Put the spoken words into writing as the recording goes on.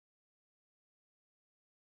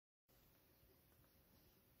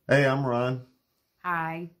Hey, I'm Ron.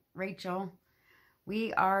 Hi, Rachel.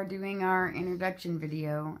 We are doing our introduction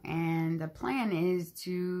video, and the plan is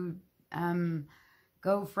to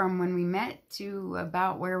go from when we met to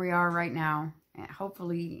about where we are right now.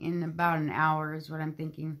 Hopefully in about an hour is what I'm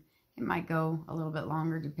thinking. It might go a little bit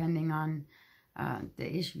longer depending on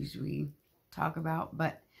the issues we talk about.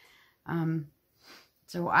 But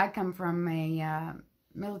so I come from a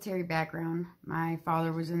military background. My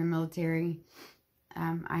father was in the military.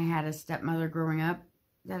 I had a stepmother growing up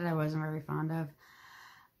that I wasn't very fond of.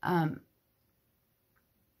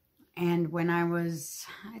 And when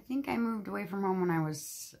I think I moved away from home when I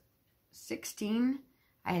was 16.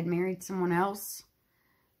 I had married someone else.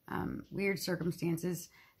 Weird circumstances.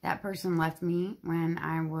 That person left me when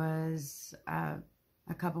I was a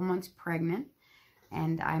couple months pregnant,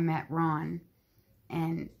 and I met Ron.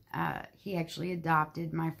 And he actually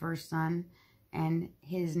adopted my first son, and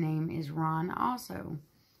his name is Ron also.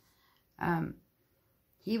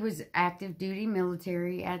 He was active duty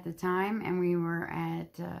military at the time, and we were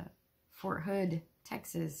at Fort Hood,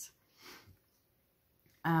 Texas.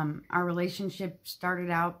 Our relationship started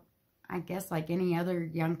out, I guess, like any other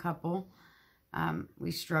young couple.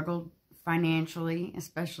 We struggled financially,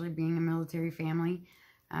 especially being a military family.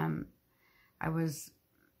 I was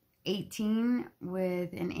 18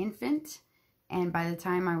 with an infant, and by the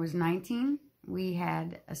time I was 19, we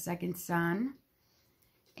had a second son.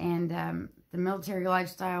 And the military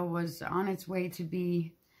lifestyle was on its way to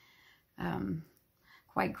be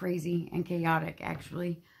quite crazy and chaotic,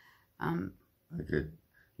 actually. I could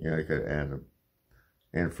add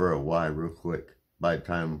and for a why real quick. By the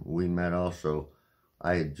time we met also,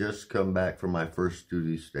 I had just come back from my first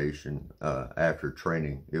duty station after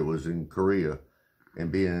training. It was in Korea,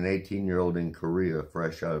 and being an 18-year-old in Korea,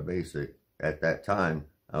 fresh out of basic, at that time,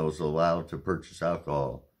 I was allowed to purchase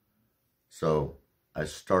alcohol. So I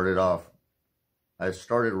started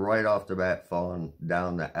right off the bat falling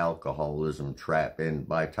down the alcoholism trap. And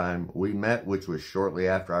by the time we met, which was shortly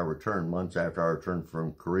after I returned, months after I returned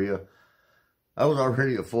from Korea, I was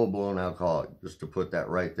already a full-blown alcoholic, just to put that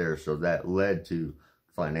right there. So that led to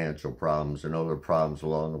financial problems and other problems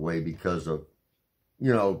along the way because of,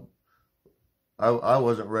 I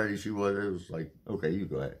wasn't ready. She was. It was like, okay, you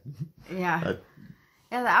go ahead. Yeah.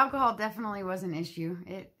 Yeah, the alcohol definitely was an issue.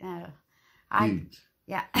 Huge.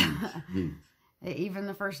 Yeah. Huge. Even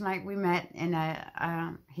the first night we met,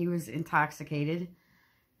 and he was intoxicated.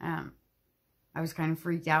 I was kind of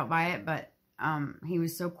freaked out by it, but he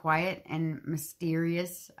was so quiet and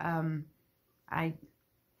mysterious. I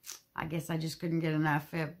guess I just couldn't get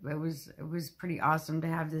enough. It was pretty awesome to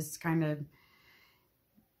have this kind of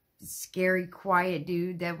scary, quiet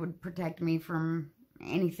dude that would protect me from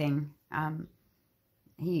anything.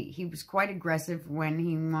 He was quite aggressive when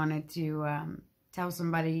he wanted to tell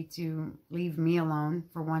somebody to leave me alone,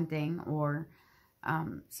 for one thing, or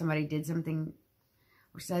somebody did something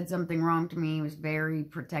or said something wrong to me. He was very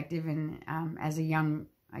protective, and as a young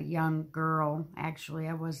girl, actually,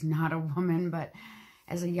 I was not a woman, but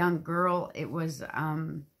as a young girl, it was I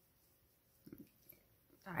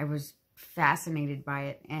was fascinated by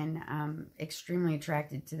it and extremely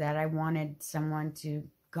attracted to that. I wanted someone to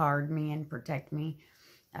guard me and protect me.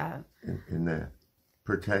 In that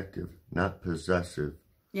protective, not possessive.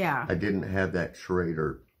 Yeah. I didn't have that trait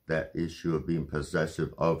or that issue of being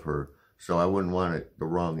possessive of her. So I wouldn't want the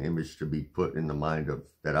wrong image to be put in the mind of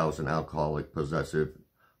that I was an alcoholic, possessive,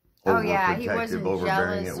 overprotective, he wasn't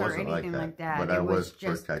overbearing. Jealous It wasn't or anything like that. But it I was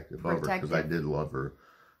just protective of her because I did love her.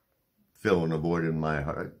 Filling a void in my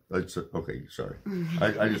heart. Okay, sorry.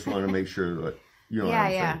 I just want to make sure that, what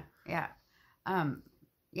I'm saying.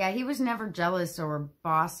 Yeah, he was never jealous or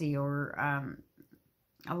bossy or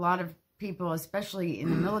a lot of people, especially in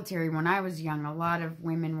the military when I was young, a lot of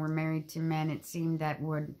women were married to men, it seemed, that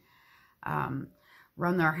would run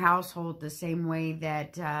their household the same way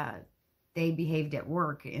that they behaved at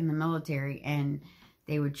work in the military. And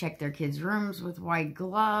they would check their kids' rooms with white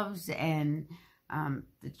gloves, and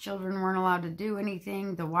the children weren't allowed to do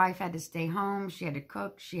anything. The wife had to stay home. She had to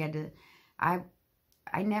cook. She had to...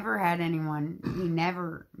 I never had anyone. He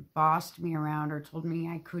never bossed me around or told me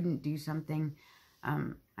I couldn't do something.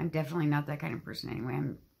 I'm definitely not that kind of person anyway.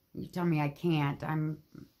 You tell me I can't.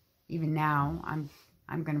 Even now, I'm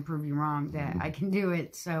going to prove you wrong that I can do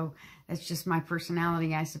it. So that's just my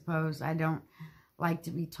personality, I suppose. I don't like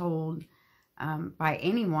to be told by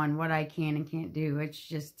anyone what I can and can't do. It's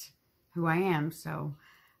just who I am. So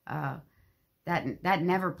that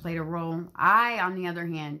never played a role. I, on the other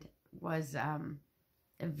hand, was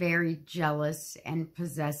very jealous and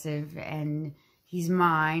possessive, and he's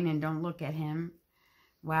mine and don't look at him.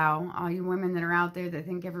 wow, all you women that are out there that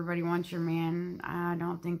think everybody wants your man, I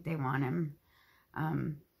don't think they want him.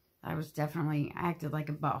 I was definitely acted like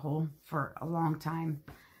a butthole for a long time.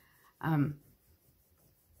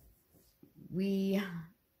 We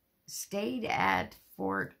stayed at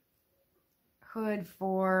Fort Hood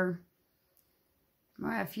for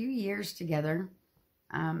a few years together.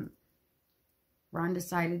 Ron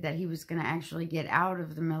decided that he was going to actually get out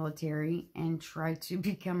of the military and try to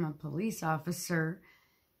become a police officer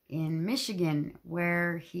in Michigan,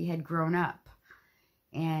 where he had grown up.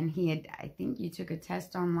 And he had, I think you took a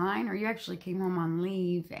test online, or you actually came home on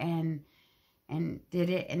leave and did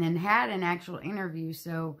it, and then had an actual interview.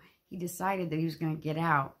 So he decided that he was going to get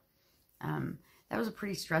out. That was a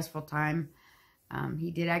pretty stressful time.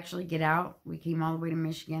 He did actually get out. We came all the way to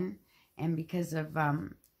Michigan, and because of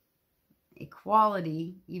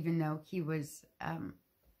equality, even though he was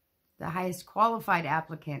the highest qualified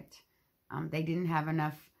applicant, they didn't have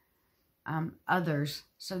enough others,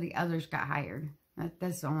 so the others got hired.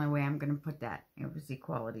 That's the only way I'm going to put that. It was the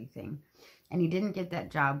equality thing. And he didn't get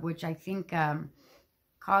that job, which I think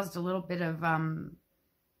caused a little bit of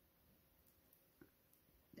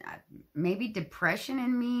maybe depression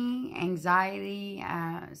in me, anxiety,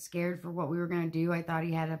 scared for what we were going to do. I thought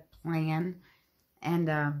he had a plan, and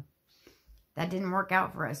that didn't work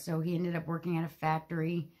out for us. So he ended up working at a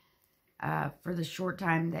factory for the short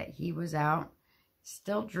time that he was out,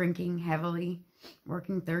 still drinking heavily,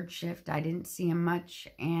 working third shift. I didn't see him much,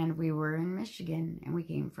 and we were in Michigan, and we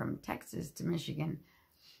came from Texas to Michigan,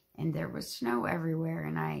 and there was snow everywhere,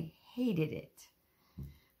 and I hated it.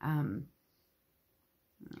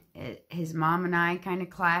 His mom and I kind of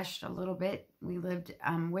clashed a little bit. We lived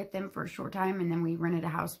with them for a short time, and then we rented a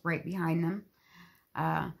house right behind them.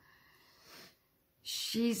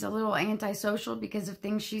 She's a little antisocial because of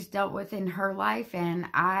things she's dealt with in her life, and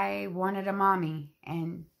I wanted a mommy.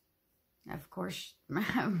 And, of course,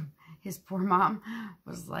 his poor mom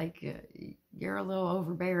was like, you're a little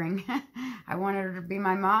overbearing. I wanted her to be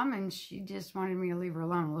my mom, and she just wanted me to leave her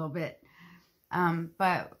alone a little bit.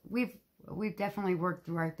 But we've definitely worked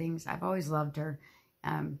through our things. I've always loved her.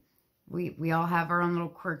 We all have our own little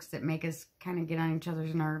quirks that make us kind of get on each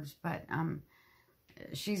other's nerves, but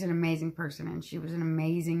she's an amazing person, and she was an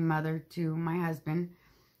amazing mother to my husband,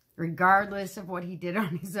 regardless of what he did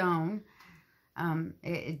on his own.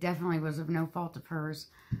 It definitely was of no fault of hers.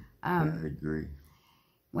 I agree.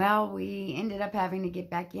 Well, we ended up having to get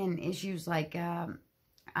back in issues like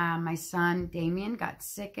my son Damien got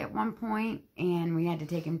sick at one point, and we had to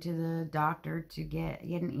take him to the doctor to get,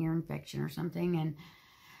 he had an ear infection or something, and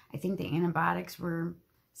I think the antibiotics were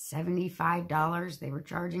 $75 they were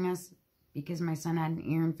charging us because my son had an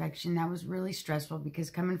ear infection. That was really stressful because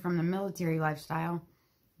coming from the military lifestyle,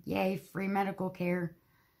 yay, free medical care,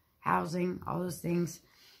 housing, all those things.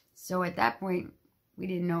 So at that point, we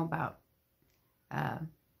didn't know about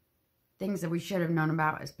things that we should have known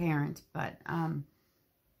about as parents, but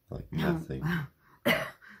like nothing.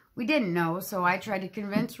 We didn't know, so I tried to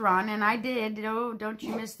convince Ron, and I did. Oh, don't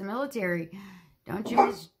you miss the military? Don't you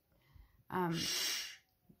miss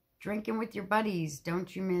drinking with your buddies?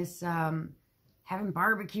 Don't you miss having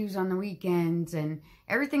barbecues on the weekends? And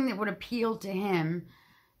everything that would appeal to him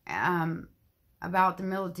about the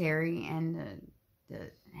military and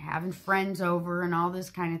having friends over and all this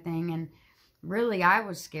kind of thing. And really, I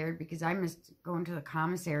was scared because I missed going to the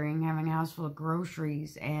commissary and having a house full of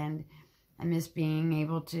groceries, and I miss being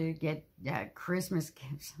able to get Christmas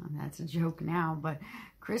gifts. That's a joke now, but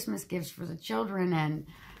Christmas gifts for the children,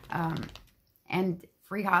 and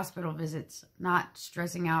free hospital visits, not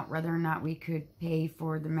stressing out whether or not we could pay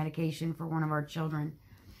for the medication for one of our children.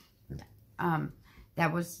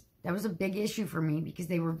 That was a big issue for me because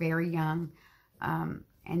they were very young,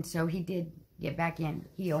 and so he did get back in.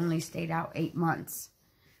 He only stayed out 8 months,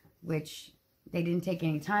 which they didn't take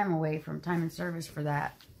any time away from time and service for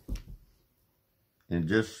that. And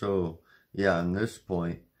just so, yeah, on this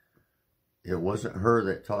point, it wasn't her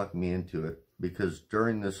that talked me into it, because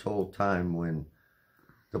during this whole time when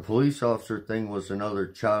the police officer thing was another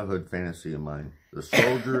childhood fantasy of mine. The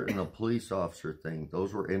soldier and the police officer thing,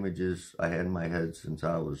 those were images I had in my head since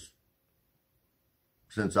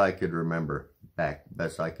I could remember back,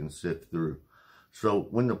 best I can sift through. So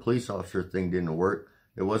when the police officer thing didn't work,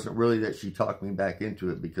 it wasn't really that she talked me back into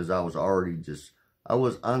it, because I was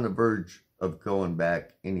on the verge of going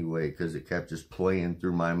back anyway, because it kept just playing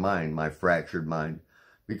through my mind, my fractured mind,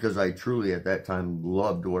 because I truly at that time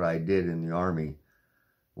loved what I did in the Army.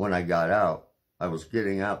 When I got out, I was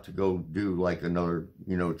getting out to go do like another,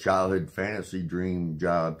 childhood fantasy dream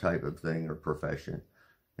job type of thing or profession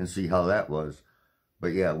and see how that was.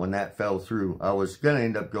 But yeah, when that fell through, I was going to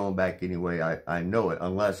end up going back anyway. I know it,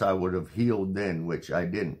 unless I would have healed then, which I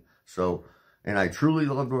didn't. So, and I truly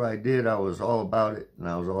loved what I did. I was all about it. And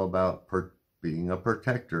I was all about being a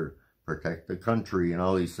protector, protect the country and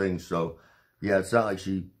all these things. So, yeah, it's not like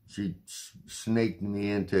she snaked me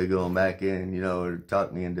into going back in, you know, or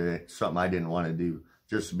talked me into something I didn't want to do.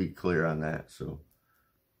 Just to be clear on that. So,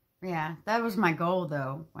 yeah, that was my goal,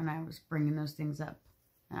 though, when I was bringing those things up.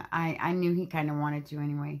 I knew he kind of wanted to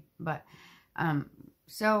anyway. But,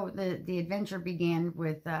 so the adventure began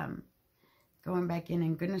with going back in,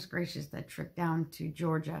 and goodness gracious, that trip down to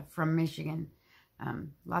Georgia from Michigan.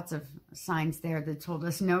 Lots of signs there that told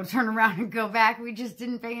us, no, turn around and go back. We just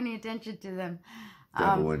didn't pay any attention to them.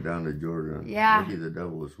 Devil went down to Georgia. Yeah. Maybe the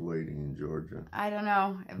devil was waiting in Georgia. I don't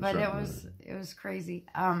know, but it was crazy.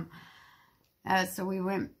 So we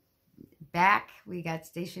went back. We got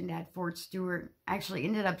stationed at Fort Stewart. Actually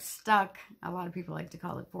ended up stuck. A lot of people like to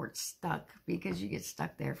call it Fort Stuck because you get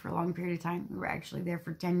stuck there for a long period of time. We were actually there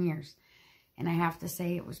for 10 years. And I have to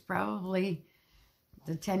say it was probably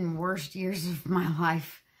the 10 worst years of my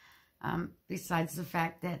life. Besides the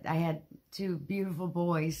fact that I had two beautiful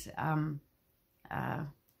boys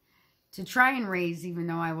to try and raise, even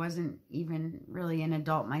though I wasn't even really an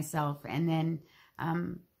adult myself. And then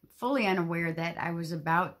fully unaware that I was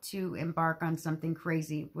about to embark on something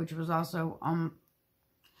crazy, which was also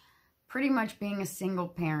pretty much being a single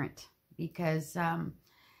parent. Because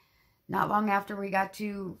not long after we got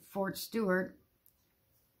to Fort Stewart,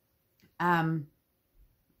 Ron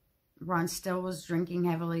still was drinking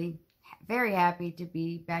heavily. Very happy to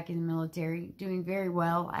be back in the military, doing very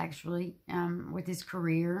well, actually, with his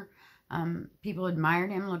career. People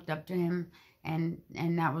admired him, looked up to him, and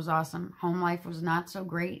that was awesome. Home life was not so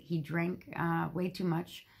great. He drank way too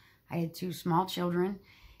much. I had two small children,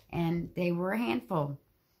 and they were a handful.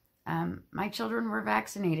 My children were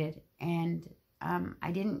vaccinated, and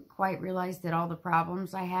I didn't quite realize that all the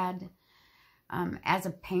problems I had as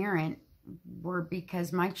a parent were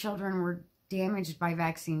because my children were damaged by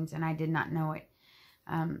vaccines, and I did not know it.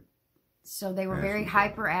 So they were very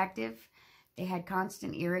hyperactive. They had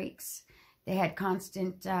constant earaches. They had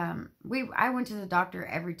constant, I went to the doctor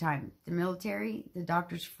every time. The military, the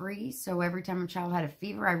doctor's free, so every time a child had a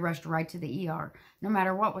fever, I rushed right to the ER, no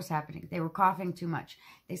matter what was happening. They were coughing too much.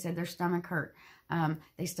 They said their stomach hurt.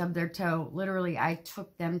 They stubbed their toe. Literally, I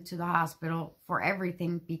took them to the hospital for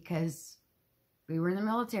everything because we were in the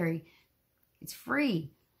military. It's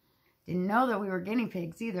free. Didn't know that we were guinea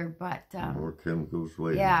pigs either, but... more chemicals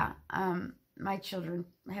waiting. Yeah, my children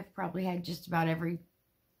have probably had just about every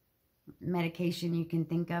medication you can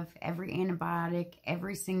think of, every antibiotic,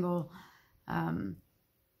 every single...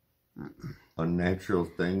 unnatural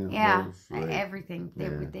thing. Yeah,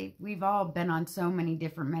 everything. We've all been on so many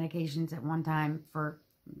different medications at one time for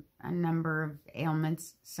a number of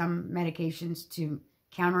ailments. Some medications to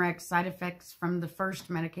counteract side effects from the first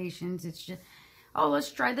medications. It's just... oh,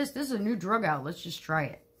 let's try this. This is a new drug out. Let's just try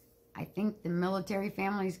it. I think the military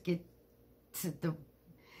families get to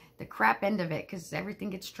the crap end of it because everything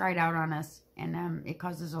gets tried out on us, and it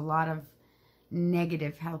causes a lot of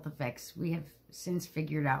negative health effects we have since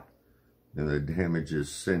figured out. And the damage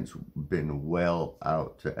has since been well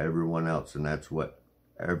out to everyone else, and that's what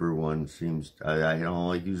everyone seems to, I don't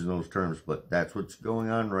like using those terms, but that's what's going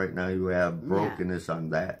on right now. You have brokenness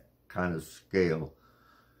on that kind of scale.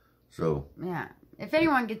 So yeah, if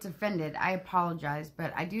anyone gets offended, I apologize,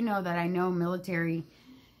 but I do know that I know military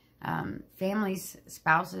families,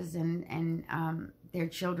 spouses, and their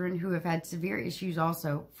children who have had severe issues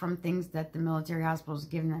also from things that the military hospitals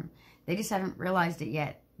have given them. They just haven't realized it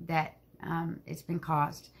yet that it's been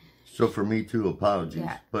caused. So for me too, apologies,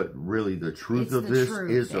 but really the truth of this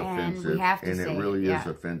is offensive, and it really is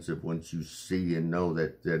offensive once you see and know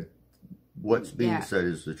that what's being said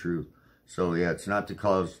is the truth. So yeah, it's not to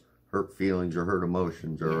cause hurt feelings or hurt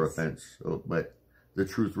emotions or offense. So, but the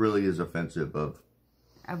truth really is offensive of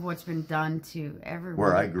what's been done to everyone.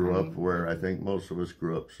 Where I grew up, where I think most of us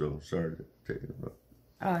grew up, so sorry to take it up.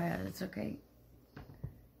 Oh yeah, that's okay.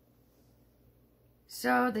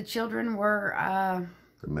 So the children were...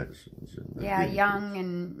 the medicines. And the young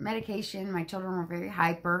and medication. My children were very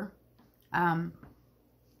hyper. I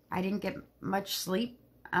didn't get much sleep.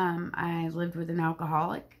 I lived with an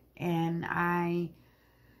alcoholic, and I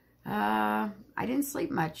didn't sleep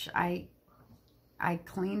much. I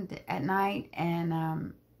cleaned at night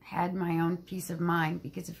and had my own peace of mind,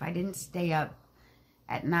 because if I didn't stay up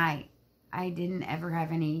at night, I didn't ever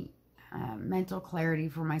have any mental clarity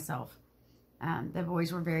for myself. The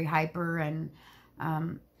boys were very hyper, and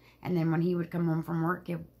then when he would come home from work,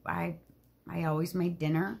 I always made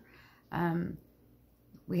dinner.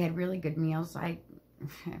 We had really good meals.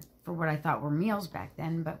 For what I thought were meals back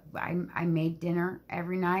then, but I made dinner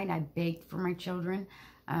every night. I baked for my children.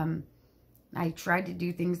 I tried to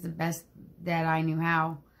do things the best that I knew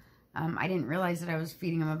how. I didn't realize that I was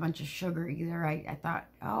feeding them a bunch of sugar either. I thought,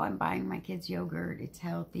 oh, I'm buying my kids yogurt. It's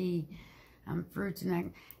healthy, fruits and that.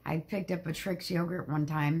 I picked up a Trix yogurt one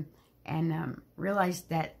time and realized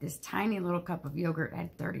that this tiny little cup of yogurt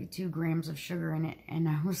had 32 grams of sugar in it. And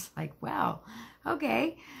I was like, well,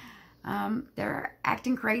 okay. They're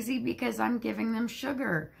acting crazy because I'm giving them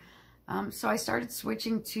sugar. So I started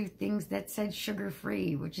switching to things that said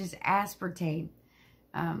sugar-free, which is aspartame,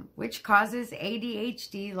 which causes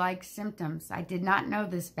ADHD-like symptoms. I did not know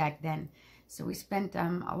this back then. So we spent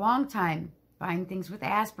a long time buying things with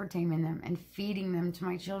aspartame in them and feeding them to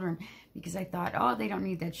my children because I thought, oh, they don't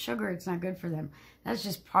need that sugar. It's not good for them. That's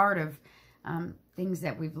just part of things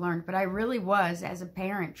that we've learned. But I really was, as a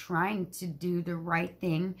parent, trying to do the right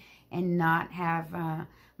thing and not have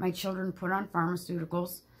my children put on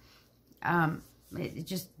pharmaceuticals. It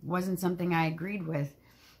just wasn't something I agreed with.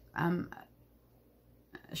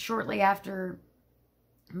 Shortly after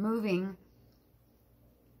moving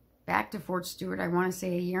back to Fort Stewart, I want to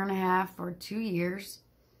say a year and a half or 2 years,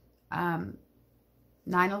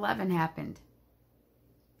 9/11 happened.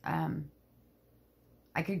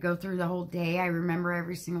 I could go through the whole day. I remember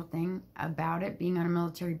every single thing about it, being on a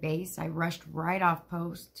military base. I rushed right off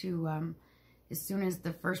post to, as soon as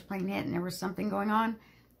the first plane hit and there was something going on,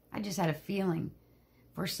 I just had a feeling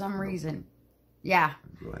for some reason. Yeah.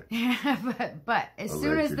 but as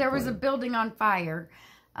soon as there was a building on fire,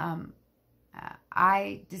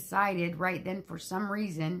 I decided right then, for some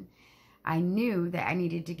reason, I knew that I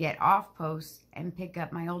needed to get off post and pick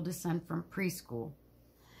up my oldest son from preschool.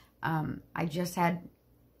 I just had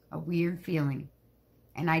a weird feeling,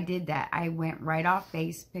 and I did that. I went right off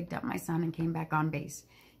base, picked up my son, and came back on base.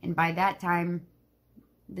 And by that time,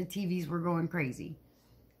 the TVs were going crazy,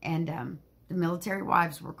 and the military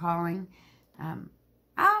wives were calling. Oh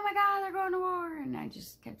my God, they're going to war. And I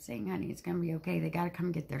just kept saying, honey, it's going to be okay. They got to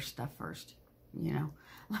come get their stuff first. You know,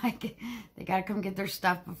 like they got to come get their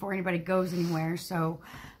stuff before anybody goes anywhere. So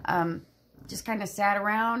just kind of sat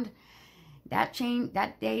around. That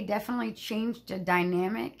day definitely changed the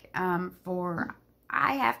dynamic for,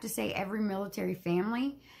 I have to say, every military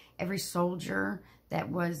family, every soldier that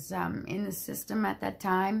was in the system at that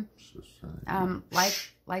time.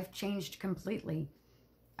 Life changed completely.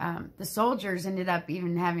 The soldiers ended up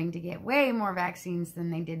even having to get way more vaccines than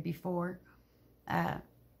they did before.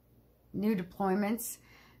 New deployments,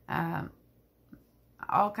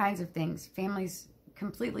 all kinds of things. Families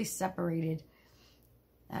completely separated.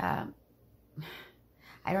 I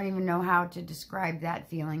don't even know how to describe that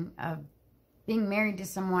feeling of being married to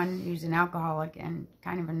someone who's an alcoholic and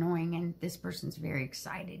kind of annoying, and this person's very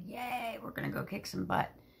excited. Yay, we're going to go kick some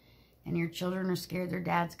butt. And your children are scared their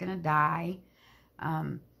dad's going to die.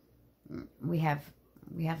 We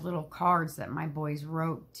have little cards that my boys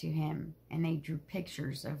wrote to him, and they drew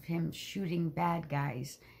pictures of him shooting bad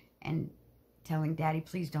guys and telling Daddy,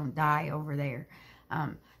 please don't die over there.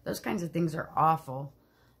 Those kinds of things are awful.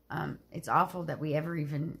 It's awful that we ever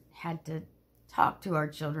even had to talk to our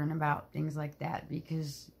children about things like that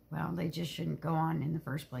because, well, they just shouldn't go on in the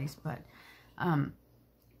first place. But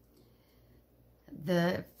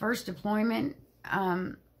the first deployment,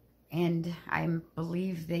 and I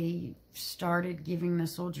believe they started giving the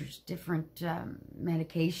soldiers different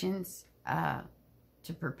medications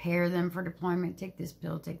to prepare them for deployment. Take this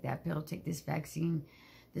pill, take that pill, take this vaccine,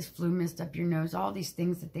 this flu mist up your nose, all these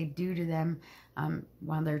things that they do to them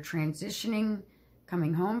while they're transitioning,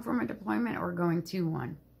 coming home from a deployment or going to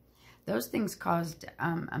one. Those things caused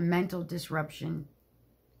a mental disruption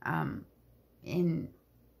in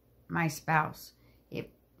my spouse. It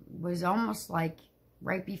was almost like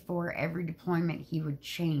right before every deployment he would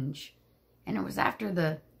change. And it was after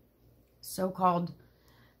the so-called,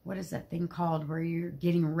 what is that thing called, where you're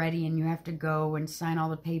getting ready and you have to go and sign all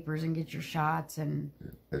the papers and get your shots and...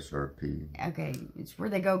 SRP. Okay, it's where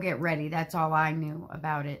they go get ready. That's all I knew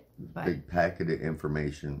about it. But big packet of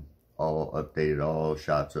information, all updated, all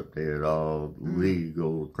shots updated, all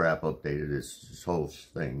legal crap updated. It's this whole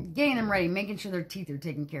thing. Getting them ready, making sure their teeth are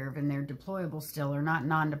taken care of and they're deployable still or not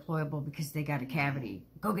non-deployable because they got a cavity.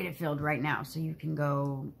 Go get it filled right now so you can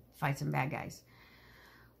go fight some bad guys.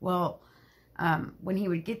 Well, when he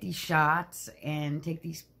would get these shots and take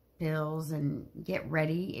these pills and get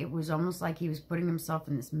ready, it was almost like he was putting himself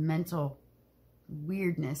in this mental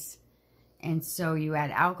weirdness. And so you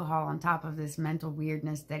add alcohol on top of this mental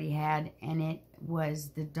weirdness that he had, and it was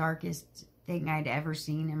the darkest thing I'd ever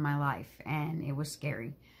seen in my life, and it was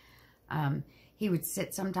scary. he would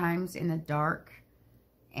sit sometimes in the dark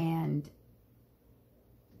and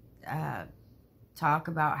talk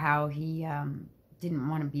about how he didn't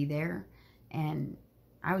want to be there. And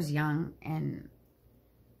I was young, and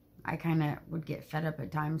I kind of would get fed up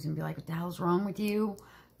at times and be like, what the hell's wrong with you?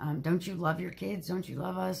 Don't you love your kids? Don't you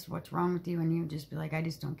love us? What's wrong with you? And he would just be like, I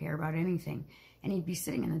just don't care about anything. And he'd be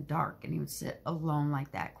sitting in the dark, and he would sit alone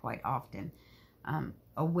like that quite often.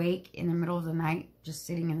 Awake in the middle of the night, just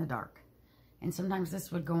sitting in the dark. And sometimes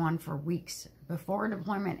this would go on for weeks before a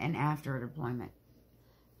deployment and after a deployment.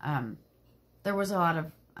 There was a lot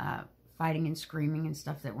of fighting and screaming and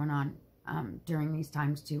stuff that went on during these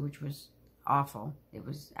times too, which was awful. It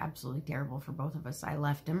was absolutely terrible for both of us. I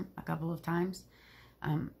left him a couple of times.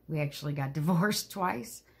 We actually got divorced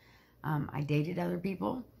twice. I dated other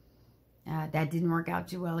people. That didn't work out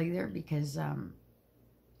too well either, because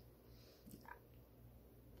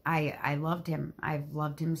I loved him. I've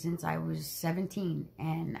loved him since I was 17,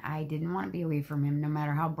 and I didn't want to be away from him no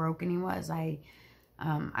matter how broken he was. I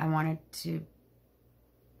wanted to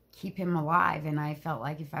keep him alive, and I felt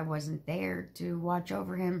like if I wasn't there to watch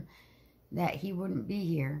over him, that he wouldn't be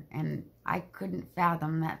here, and I couldn't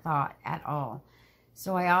fathom that thought at all.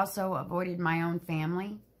 So I also avoided my own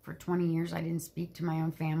family. For 20 years, I didn't speak to my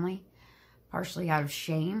own family, partially out of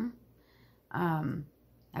shame.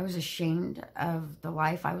 I was ashamed of the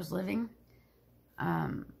life I was living.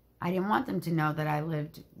 I didn't want them to know that I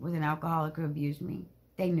lived with an alcoholic who abused me.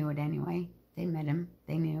 They knew it anyway. They met him.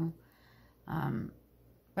 They knew.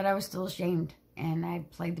 But I was still ashamed, and I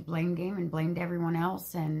played the blame game and blamed everyone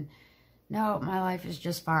else, and no, my life is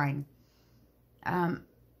just fine.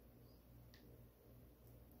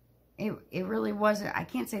 It really wasn't. I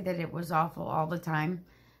can't say that it was awful all the time.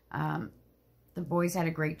 The boys had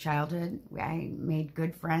a great childhood. I made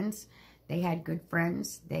good friends. They had good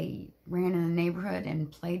friends. They ran in the neighborhood and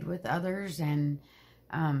played with others, and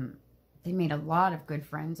they made a lot of good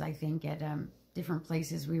friends, I think, at different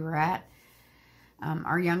places we were at.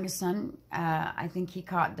 Our youngest son, I think he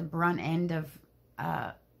caught the brunt end of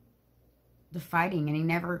the fighting, and he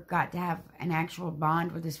never got to have an actual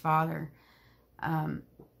bond with his father.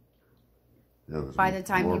 By the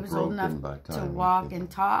time he was old enough to walk and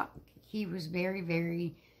talk, he was very,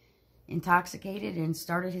 very intoxicated and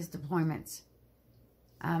started his deployments.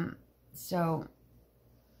 So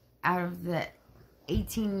out of the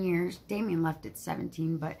 18 years, Damien left at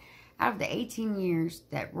 17, but out of the 18 years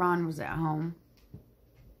that Ron was at home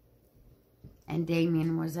and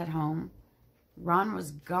Damien was at home, Ron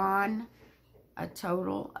was gone a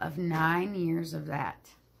total of 9 years of that.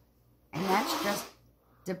 And that's just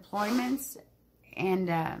deployments, and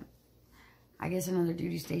I guess another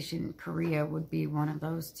duty station, Korea, would be one of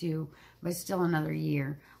those two, but still another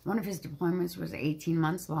year. One of his deployments was 18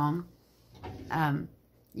 months long.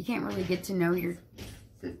 You can't really get to know your...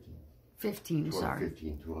 15, 12, sorry.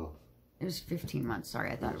 15, 12. It was 15 months,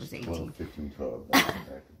 sorry, I thought it was 18. 12, 15, 12.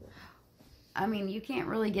 I mean, you can't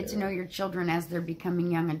really get to know your children as they're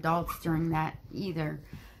becoming young adults during that either.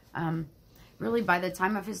 Really, by the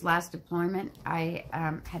time of his last deployment, I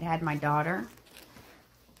had my daughter.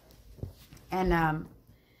 And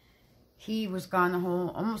he was gone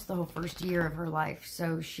almost the whole first year of her life.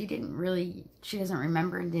 So she doesn't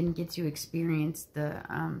remember and didn't get to experience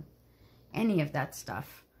any of that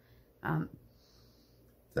stuff.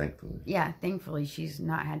 Thankfully. Yeah, thankfully she's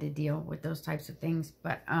not had to deal with those types of things.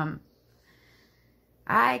 But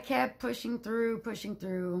I kept pushing through.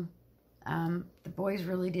 The boys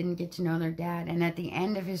really didn't get to know their dad. And at the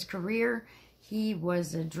end of his career, he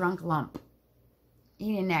was a drunk lump.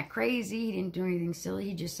 He didn't act crazy. He didn't do anything silly.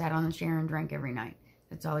 He just sat on the chair and drank every night.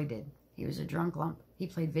 That's all he did. He was a drunk lump. He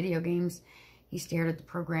played video games. He stared at the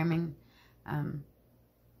programming.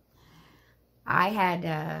 I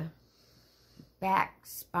had back,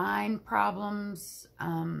 spine problems,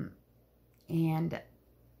 and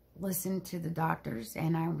listened to the doctors,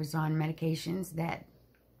 and I was on medications that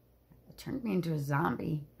turned me into a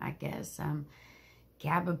zombie, I guess.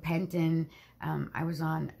 Gabapentin. I was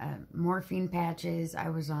on morphine patches. I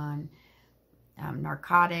was on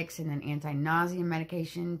narcotics and an anti-nausea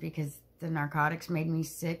medication because the narcotics made me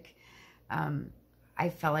sick. I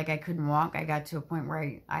felt like I couldn't walk. I got to a point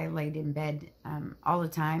where I laid in bed all the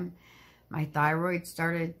time. My thyroid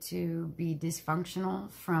started to be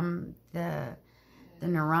dysfunctional from the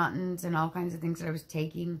Neurotins and all kinds of things that I was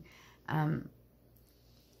taking. The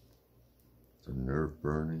nerve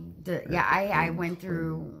burning. I went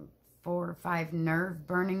through 4 or 5 nerve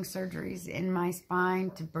burning surgeries in my spine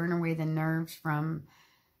to burn away the nerves from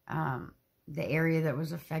the area that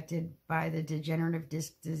was affected by the degenerative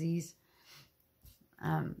disc disease.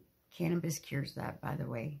 cannabis cures that, by the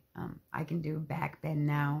way. I can do a back bend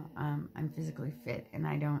now. I'm physically fit, and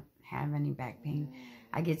I don't have any back pain.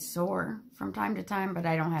 I get sore from time to time, but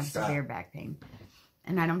I don't have severe back pain.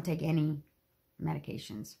 And I don't take any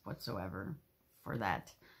medications whatsoever for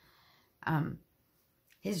that.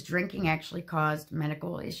 His drinking actually caused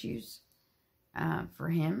medical issues for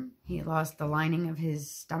him. He lost the lining of his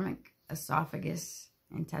stomach, esophagus,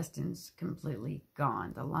 intestines completely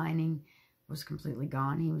gone. The lining was completely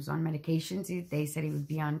gone. He was on medications. They said he would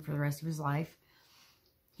be on for the rest of his life.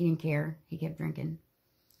 He didn't care. He kept drinking.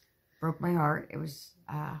 Broke my heart. It was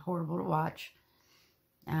horrible to watch.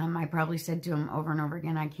 I probably said to him over and over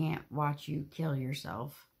again, I can't watch you kill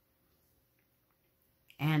yourself.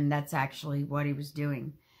 And that's actually what he was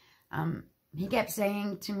doing. He kept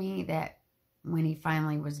saying to me that when he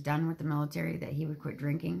finally was done with the military, that he would quit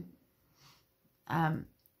drinking.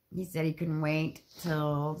 He said he couldn't wait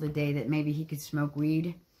till the day that maybe he could smoke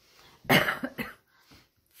weed.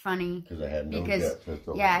 Funny. Because I had no depth.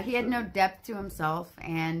 Yeah, he had no depth to himself.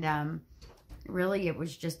 And really it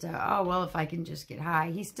was just oh, well, if I can just get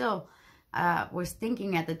high. He still was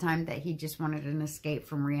thinking at the time that he just wanted an escape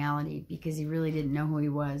from reality because he really didn't know who he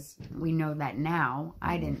was. We know that now.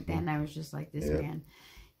 I didn't then. I was just like this man.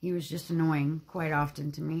 He was just annoying quite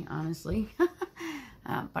often to me, honestly.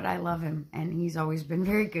 But I love him, and he's always been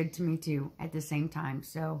very good to me, too, at the same time.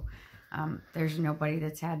 So there's nobody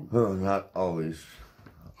that's had... Well, not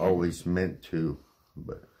always meant to,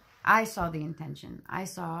 but... I saw the intention. I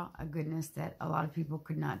saw a goodness that a lot of people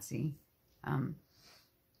could not see.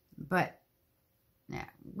 But, yeah,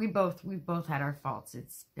 we both had our faults.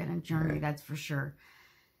 It's been a journey, that's for sure.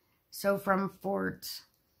 So from Fort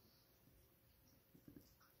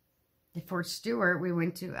Stewart, we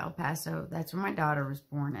went to El Paso. That's where my daughter was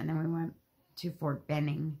born. And then we went to Fort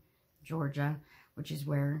Benning, Georgia, which is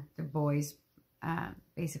where the boys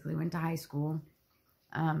basically went to high school.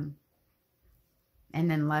 And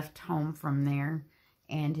then left home from there.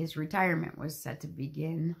 And his retirement was set to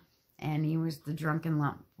begin. And he was the drunken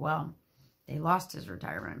lump. Well, they lost his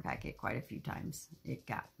retirement packet quite a few times. It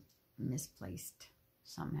got misplaced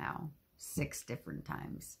somehow 6 different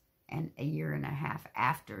times. And a year and a half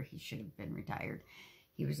after he should have been retired,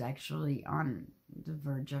 he was actually on the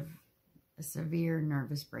verge of a severe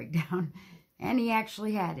nervous breakdown. And he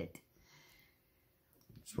actually had it.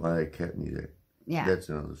 That's why they kept me there. Yeah. That's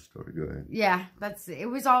another story. Go ahead. Yeah, it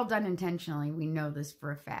was all done intentionally. We know this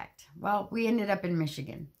for a fact. Well, we ended up in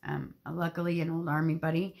Michigan. Luckily, an old Army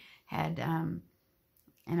buddy had an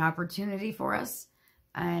opportunity for us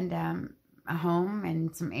and a home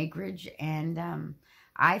and some acreage. And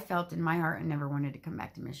I felt in my heart I never wanted to come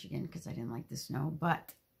back to Michigan because I didn't like the snow.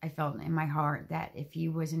 But I felt in my heart that if he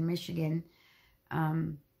was in Michigan,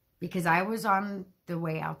 because I was on the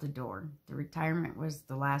way out the door. The retirement was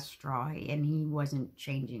the last straw, and he wasn't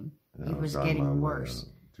changing. He was getting worse.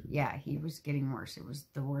 Yeah, he was getting worse. It was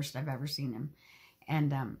the worst I've ever seen him.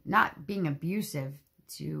 And not being abusive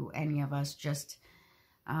to any of us, just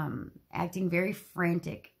acting very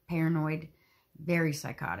frantic, paranoid, very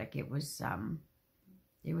psychotic. It was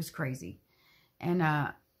crazy.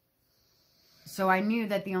 And so I knew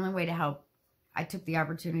that the only way to help, I took the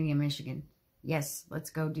opportunity in Michigan. Yes,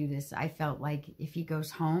 let's go do this. I felt like if he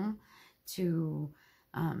goes home to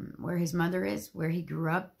where his mother is, where he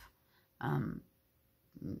grew up,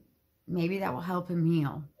 maybe that will help him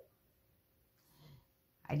heal.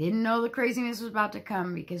 I didn't know the craziness was about to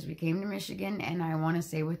come because we came to Michigan, and I want to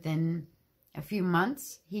say within a few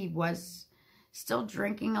months, he was still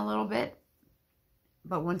drinking a little bit.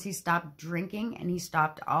 But once he stopped drinking and he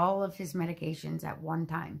stopped all of his medications at one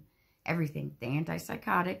time, everything, the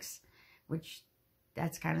antipsychotics, which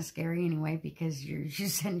that's kind of scary anyway because you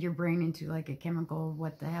send your brain into like a chemical,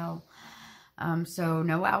 what the hell. So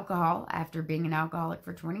no alcohol after being an alcoholic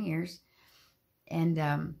for 20 years. And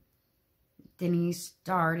then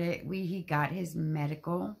he got his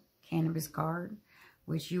medical cannabis card,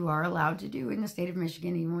 which you are allowed to do in the state of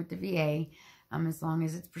Michigan, even with the VA, as long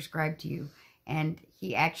as it's prescribed to you. And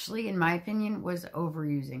he actually, in my opinion, was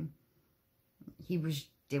overusing. It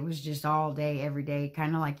was just all day, every day,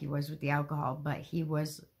 kind of like he was with the alcohol, but he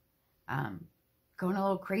was going a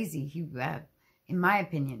little crazy. He, in my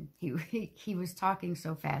opinion, he was talking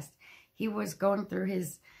so fast. He was going through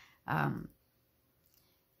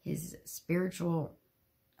his spiritual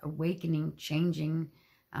awakening, changing.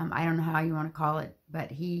 I don't know how you want to call it,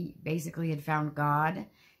 but he basically had found God.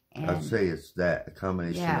 And I'd say it's that, a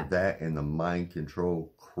combination of that and the mind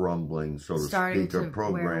control crumbling, so to speak, or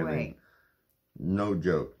programming. No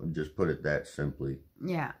joke. Just put it that simply.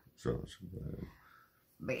 Yeah.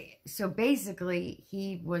 So basically,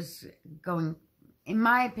 he was going in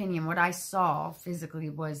my opinion, what I saw physically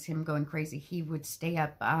was him going crazy. He would stay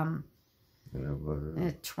up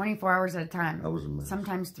 24 hours at a time,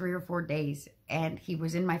 sometimes 3 or 4 days, and he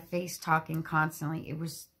was in my face talking constantly. It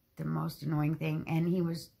was the most annoying thing, and he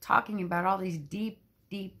was talking about all these deep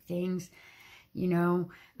things, you know,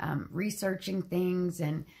 researching things,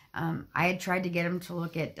 and I had tried to get him to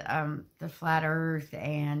look at the flat earth,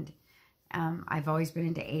 and I've always been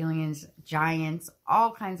into aliens, giants,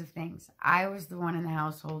 all kinds of things. I was the one in the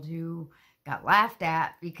household who got laughed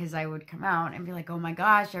at because I would come out and be like, oh my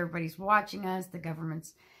gosh, everybody's watching us. The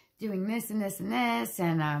government's doing this and this and this.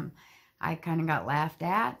 And I kind of got laughed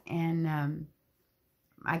at, and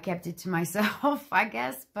I kept it to myself, I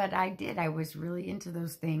guess. But I did. I was really into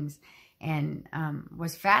those things and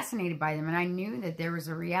was fascinated by them. And I knew that there was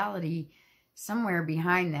a reality somewhere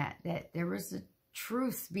behind that, that there was a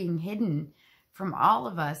truth being hidden from all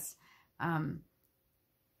of us.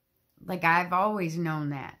 Like, I've always known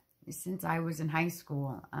that since I was in high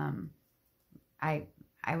school. I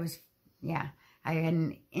had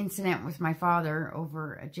an incident with my father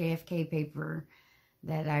over a JFK paper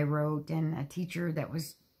that I wrote, and a teacher that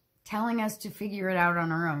was telling us to figure it out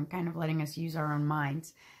on our own, kind of letting us use our own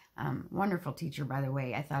minds. Wonderful teacher, by the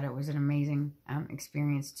way. I thought it was an amazing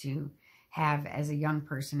experience to have as a young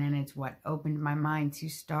person, and it's what opened my mind to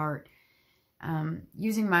start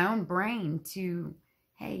using my own brain to,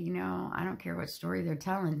 hey, you know, I don't care what story they're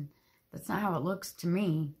telling. That's not how it looks to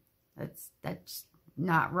me. That's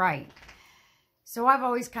not right. So I've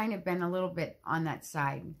always kind of been a little bit on that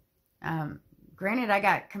side. Granted, I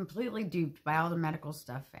got completely duped by all the medical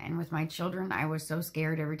stuff. And with my children, I was so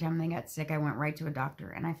scared every time they got sick. I went right to a doctor,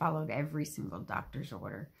 and I followed every single doctor's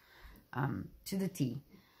order to the T.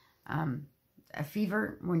 A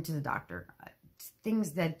fever, went to the doctor.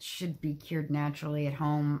 Things that should be cured naturally at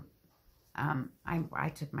home. I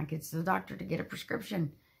took my kids to the doctor to get a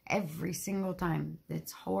prescription every single time.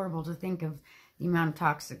 It's horrible to think of the amount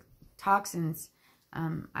of toxins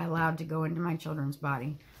I allowed to go into my children's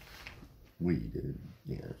body. We did,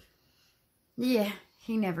 yes. Yeah,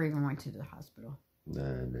 he never even went to the hospital. No,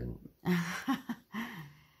 I didn't.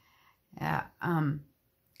 Yeah.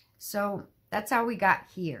 So that's how we got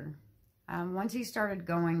here. Once he started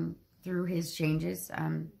going through his changes,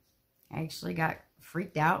 I actually got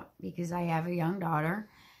freaked out because I have a young daughter,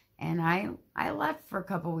 and I left for a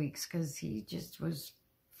couple weeks because he just was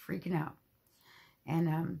freaking out.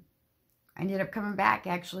 And I ended up coming back,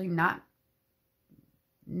 actually not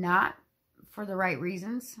for the right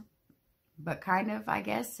reasons, but kind of, I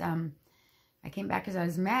guess. I came back because I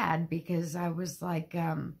was mad, because I was like,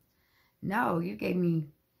 no, you gave me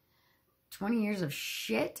 20 years of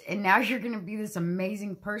shit, and now you're going to be this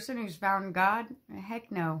amazing person who's found God?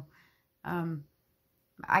 Heck no.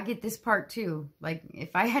 I get this part too. Like, if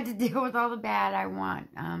I had to deal with all the bad, I want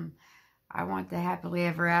the happily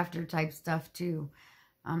ever after type stuff too.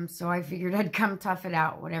 So I figured I'd come tough it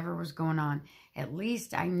out, whatever was going on. At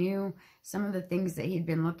least I knew some of the things that he'd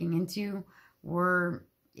been looking into were,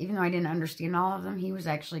 even though I didn't understand all of them, he was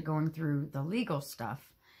actually going through the legal stuff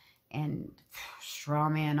and straw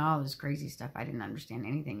man, all this crazy stuff. I didn't understand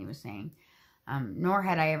anything he was saying, nor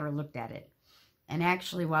had I ever looked at it. And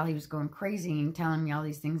actually, while he was going crazy and telling me all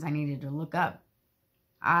these things I needed to look up,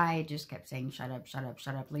 I just kept saying, shut up, shut up,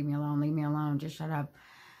 shut up, leave me alone, just shut up.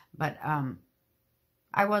 But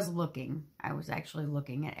I was looking. I was actually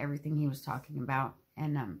looking at everything he was talking about.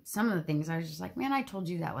 And some of the things I was just like, man, I told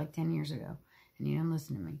you that like 10 years ago, and you didn't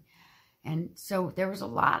listen to me. And so there was a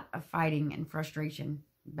lot of fighting and frustration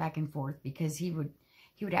back and forth, because he would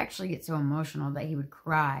actually get so emotional that he would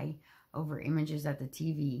cry over images at the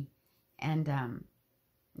TV, and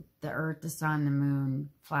the earth, the sun, the moon,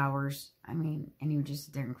 flowers. I mean, and he would just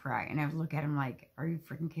sit there and cry. And I would look at him like, are you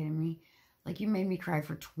freaking kidding me? Like, you made me cry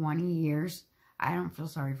for 20 years. I don't feel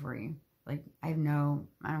sorry for you. Like, I don't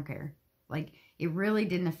care. Like, it really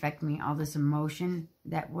didn't affect me, all this emotion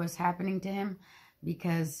that was happening to him,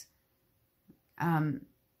 because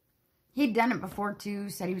he'd done it before too,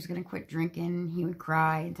 said he was going to quit drinking. He would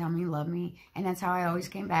cry and tell me he loved me, and that's how I always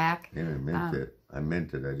came back. Yeah, I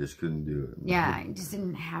meant it. I just couldn't do it. Yeah, I just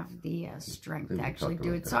didn't have the strength to actually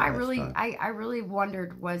do it. So I really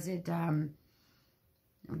wondered, was it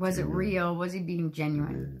real? Was he being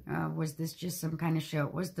genuine? Yeah. Was this just some kind of show?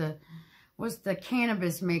 Was the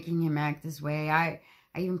cannabis making him act this way? I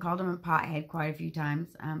even called him a pothead quite a few times.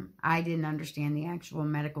 I didn't understand the actual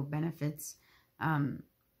medical benefits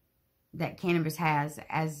that cannabis has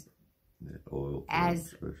as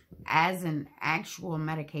an actual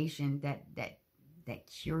medication that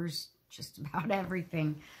cures just about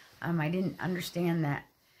everything. I didn't understand that.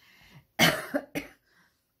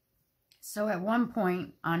 So at one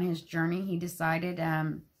point on his journey, he decided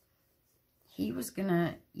he was going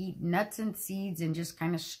to eat nuts and seeds and just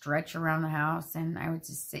kind of stretch around the house. And I would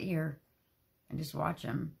just sit here and just watch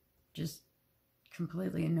him, just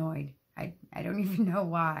completely annoyed. I don't even know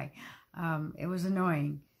why. It was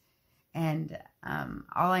annoying. And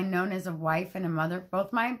all I'm known as a wife and a mother.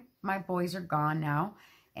 Both my boys are gone now.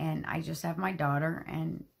 And I just have my daughter.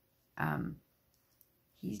 And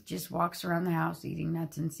he just walks around the house eating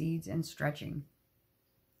nuts and seeds and stretching.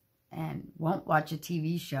 And won't watch a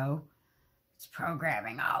TV show. It's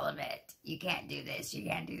programming, all of it. You can't do this, you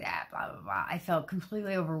can't do that, blah, blah, blah. I felt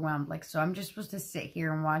completely overwhelmed. Like, so I'm just supposed to sit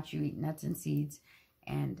here and watch you eat nuts and seeds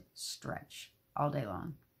and stretch all day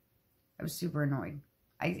long. I was super annoyed.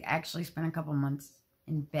 I actually spent a couple months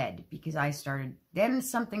in bed because then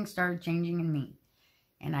something started changing in me.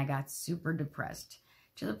 And I got super depressed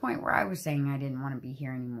to the point where I was saying I didn't want to be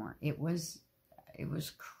here anymore. It was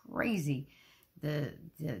crazy, the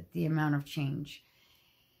amount of change.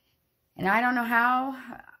 And I don't know how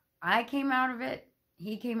I came out of it.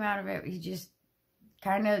 He came out of it. He just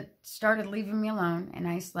kind of started leaving me alone. And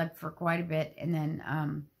I slept for quite a bit. And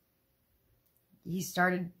then he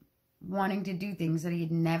started wanting to do things that he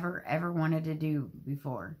had never, ever wanted to do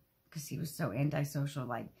before. Because he was so antisocial.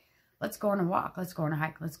 Like, let's go on a walk. Let's go on a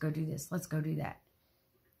hike. Let's go do this. Let's go do that.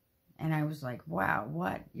 And I was like, wow,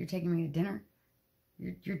 what? You're taking me to dinner?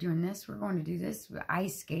 You're doing this? We're going to do this?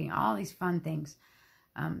 Ice skating. All these fun things.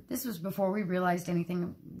 This was before we realized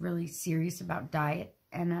anything really serious about diet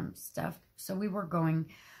and stuff. So we were going,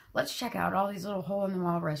 let's check out all these little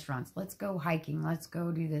hole-in-the-wall restaurants. Let's go hiking. Let's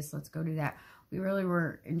go do this. Let's go do that. We really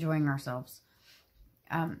were enjoying ourselves.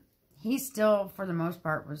 He still, for the most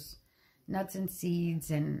part, was nuts and seeds.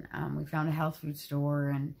 And we found a health food store.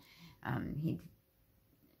 And he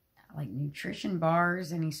like nutrition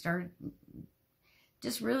bars. And he started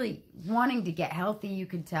just really wanting to get healthy, you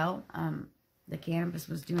could tell. The cannabis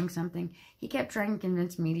was doing something. He kept trying to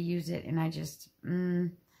convince me to use it, and I just, no.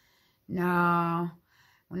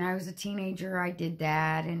 When I was a teenager, I did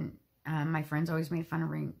that, and my friends always made fun of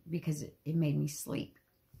me because it made me sleep.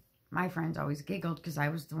 My friends always giggled because I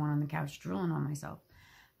was the one on the couch drooling on myself.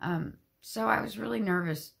 So I was really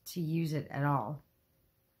nervous to use it at all.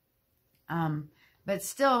 But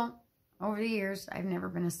still, over the years, I've never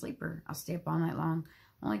been a sleeper. I'll stay up all night long,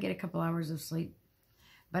 only get a couple hours of sleep.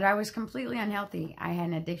 But I was completely unhealthy. I had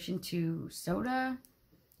an addiction to soda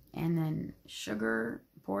and then sugar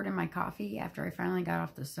poured in my coffee after I finally got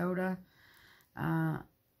off the soda.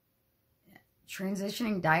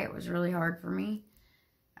 Transitioning diet was really hard for me.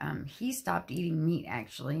 He stopped eating meat,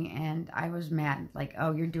 actually, and I was mad. Like,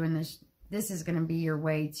 oh, you're doing this. This is going to be your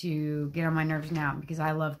way to get on my nerves now because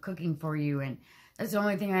I love cooking for you. And that's the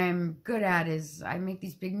only thing I'm good at is I make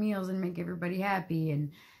these big meals and make everybody happy.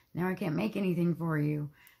 And now I can't make anything for you.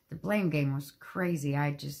 The blame game was crazy.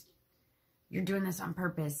 You're doing this on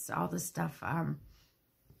purpose, all this stuff.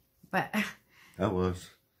 But I was,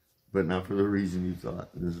 but not for the reason you thought.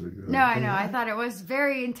 This is a good no, I know. I thought it was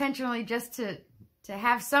very intentionally just to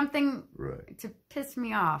have something right to piss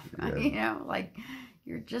me off. Yeah. You know, like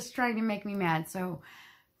you're just trying to make me mad. So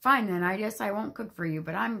fine then, I guess I won't cook for you,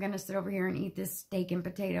 but I'm going to sit over here and eat this steak and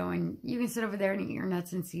potato, and you can sit over there and eat your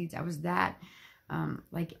nuts and seeds. I was that,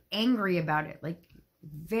 like, angry about it. Like,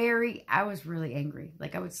 I was really angry.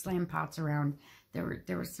 Like, I would slam pots around.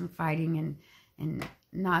 There was some fighting and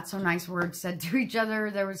not so nice words said to each other.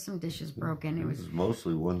 There was some dishes broken. It was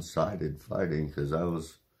mostly one-sided fighting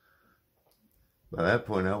because by that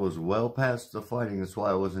point, I was well past the fighting. That's why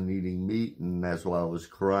I wasn't eating meat, and that's why I was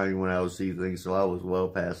crying when I was eating things. So I was well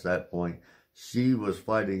past that point. She was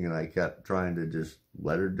fighting, and I kept trying to just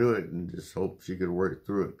let her do it and just hope she could work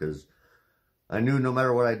through it because I knew no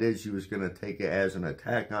matter what I did, she was going to take it as an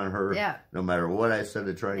attack on her. Yeah. No matter what I said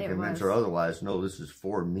to try and convince her otherwise. No, this is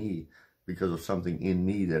for me because of something in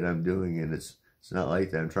me that I'm doing, and it's not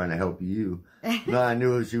like that. I'm trying to help you. No, I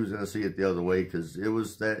knew she was going to see it the other way because it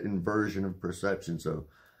was that inversion of perception. So,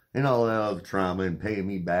 and all that other trauma and paying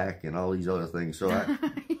me back and all these other things. So, yeah,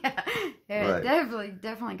 right.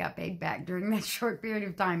 definitely got paid back during that short period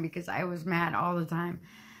of time because I was mad all the time.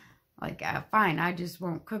 Like, fine, I just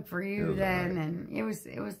won't cook for you then. Right. And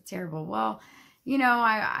it was terrible. Well, you know,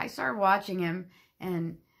 I started watching him,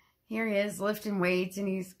 and here he is lifting weights, and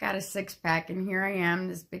he's got a six-pack, and here I am,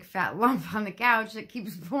 this big fat lump on the couch that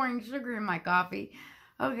keeps pouring sugar in my coffee.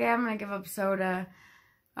 Okay, I'm going to give up soda.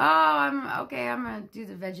 Oh, I'm going to do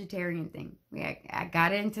the vegetarian thing. I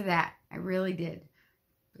got into that. I really did.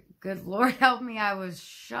 But good Lord help me, I was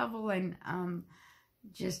shoveling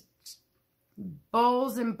just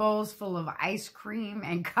bowls and bowls full of ice cream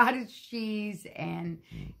and cottage cheese and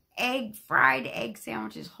fried egg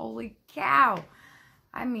sandwiches. Holy cow.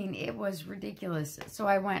 I mean, it was ridiculous. So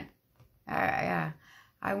I went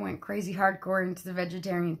crazy hardcore into the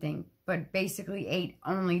vegetarian thing, but basically ate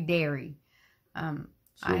only dairy.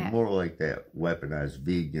 So more like that weaponized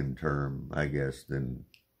vegan term, I guess, than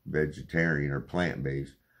vegetarian or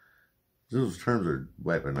plant-based. Those terms are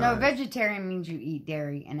weaponized. No, vegetarian means you eat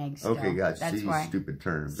dairy and eggs still. Okay, gotcha. That's why. Stupid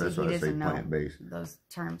terms. See, that's why I say plant-based. Those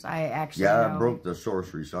terms, I actually know. I broke the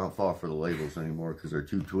sorcery, so I don't fall for the labels anymore because they're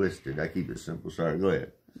too twisted. I keep it simple. Sorry, go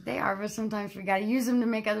ahead. They are, but sometimes we got to use them to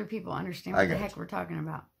make other people understand what the heck we're talking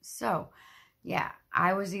about. So, yeah,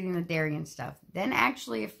 I was eating the dairy and stuff. Then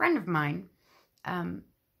actually a friend of mine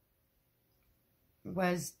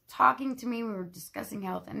was talking to me. We were discussing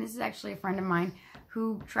health, and this is actually a friend of mine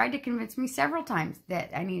who tried to convince me several times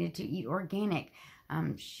that I needed to eat organic.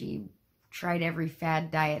 She tried every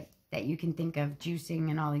fad diet that you can think of, juicing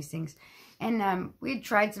and all these things. And we had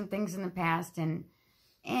tried some things in the past, and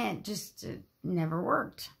it just never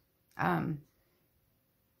worked.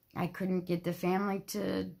 I couldn't get the family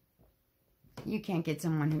to... You can't get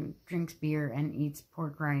someone who drinks beer and eats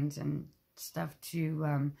pork rinds and stuff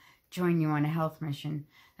to join you on a health mission.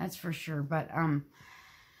 That's for sure. But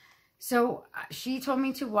so she told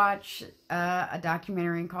me to watch a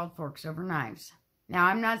documentary called Forks Over Knives. Now,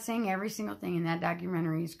 I'm not saying every single thing in that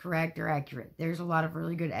documentary is correct or accurate. There's a lot of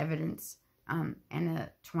really good evidence and a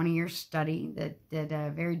 20-year study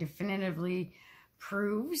that very definitively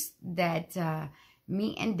proves that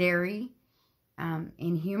meat and dairy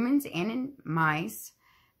in humans and in mice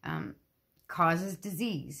causes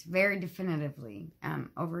disease, very definitively,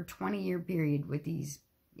 over a 20-year period with these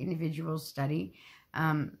individuals studied.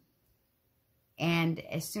 And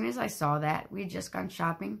as soon as I saw that, we had just gone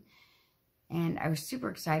shopping, and I was super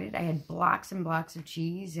excited. I had blocks and blocks of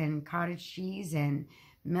cheese and cottage cheese and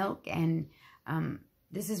milk, and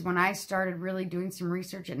this is when I started really doing some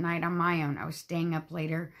research at night on my own. I was staying up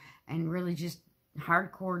later and really just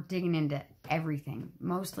hardcore digging into everything,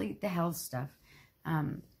 mostly the health stuff.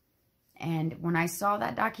 And when I saw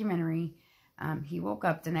that documentary, he woke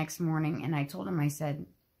up the next morning, and I told him, I said,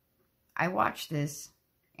 I watched this,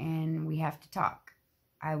 and we have to talk.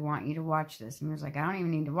 I want you to watch this. And he was like, I don't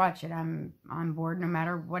even need to watch it. I'm on board no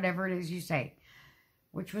matter whatever it is you say.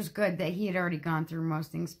 Which was good that he had already gone through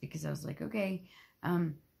most things, because I was like, okay,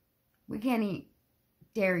 we can't eat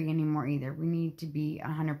dairy anymore either. We need to be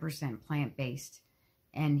 100% plant-based.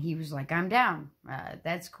 And he was like, I'm down.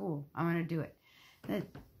 That's cool. I want to do it.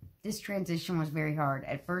 This transition was very hard.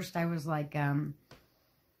 At first, I was like,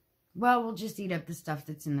 well, we'll just eat up the stuff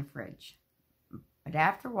that's in the fridge. But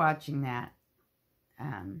after watching that,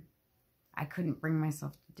 I couldn't bring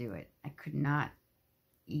myself to do it. I could not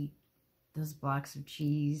eat those blocks of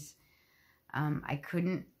cheese. I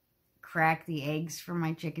couldn't crack the eggs for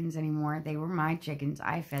my chickens anymore. They were my chickens.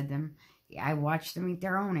 I fed them. I watched them eat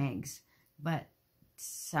their own eggs. But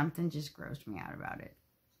something just grossed me out about it.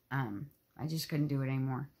 I just couldn't do it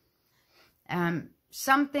anymore.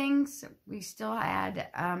 Some things we still had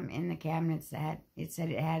in the cabinets that it said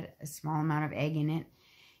it had a small amount of egg in it.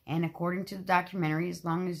 And according to the documentary, as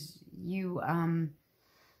long as you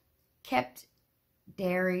kept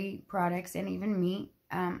dairy products and even meat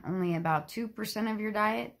only about 2% of your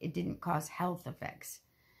diet, it didn't cause health effects.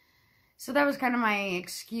 So that was kind of my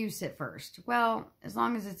excuse at first. Well, as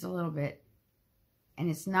long as it's a little bit, and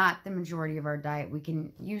it's not the majority of our diet, we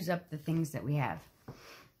can use up the things that we have.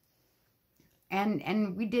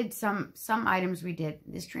 And we did some items we did.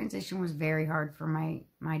 This transition was very hard for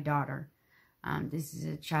my daughter. This is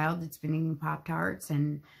a child that's been eating Pop-Tarts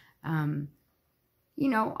and, you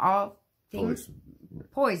know, all things,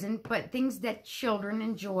 poison, but things that children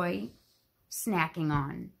enjoy snacking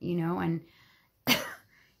on, you know, and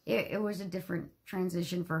it was a different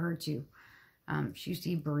transition for her too. She used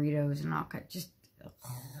to eat burritos and all just,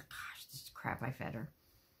 oh gosh, this crap I fed her.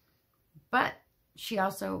 But she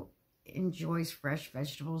also enjoys fresh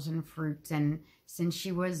vegetables and fruits, and since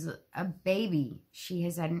she was a baby, she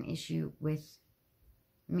has had an issue with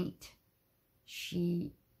meat.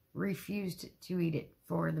 She refused to eat it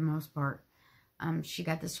for the most part. She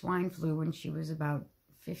got the swine flu when she was about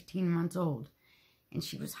 15 months old, and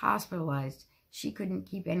she was hospitalized. She couldn't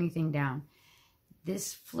keep anything down.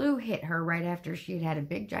 This flu hit her right after she had had a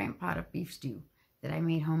big giant pot of beef stew that I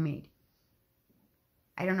made homemade.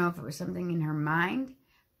 I don't know if it was something in her mind,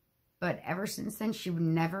 but ever since then, she would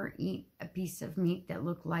never eat a piece of meat that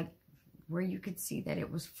looked like where you could see that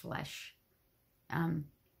it was flesh.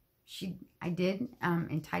 I did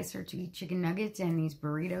entice her to eat chicken nuggets and these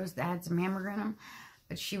burritos that had some hamburger in them,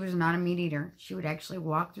 but she was not a meat eater. She would actually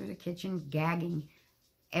walk through the kitchen gagging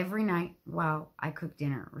every night while I cooked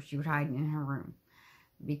dinner, or she would hide in her room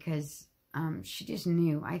because she just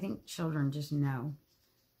knew. I think children just know.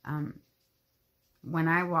 When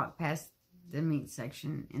I walk past the meat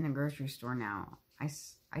section in the grocery store now, I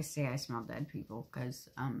say I smell dead people because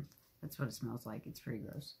that's what it smells like. It's pretty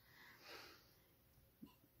gross.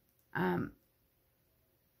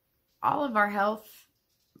 All of our health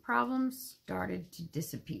problems started to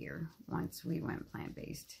disappear once we went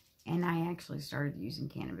plant-based. And I actually started using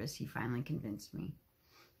cannabis. He finally convinced me.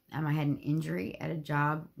 I had an injury at a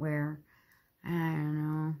job where, I don't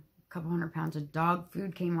know, a couple 100 pounds of dog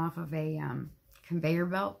food came off of a conveyor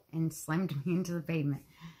belt and slammed me into the pavement.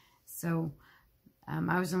 So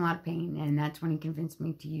I was in a lot of pain, and that's when he convinced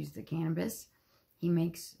me to use the cannabis. He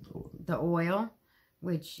makes the oil,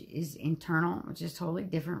 which is internal, which is totally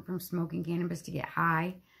different from smoking cannabis to get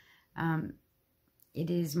high. It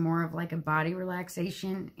is more of like a body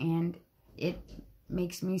relaxation, and it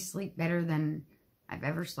makes me sleep better than I've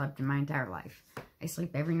ever slept in my entire life. I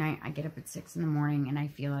sleep every night. I get up at 6 in the morning, and I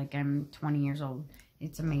feel like I'm 20 years old.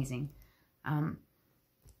 It's amazing.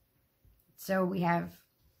 So we have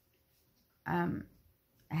a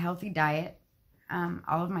healthy diet.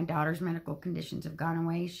 All of my daughter's medical conditions have gone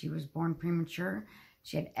away. She was born premature.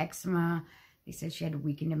 She had eczema. They said she had a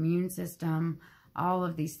weakened immune system. All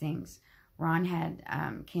of these things. Ron had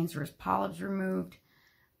cancerous polyps removed.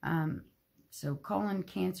 So colon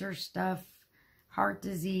cancer stuff, heart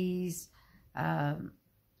disease,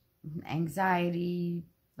 anxiety,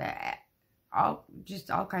 all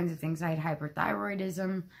kinds of things. I had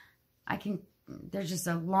hyperthyroidism. There's just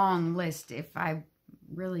a long list. If I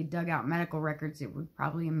really dug out medical records, it would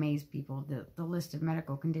probably amaze people, the list of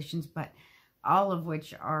medical conditions, but all of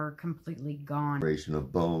which are completely gone. Regeneration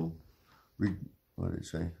of bone, what did it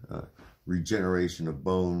say? Regeneration of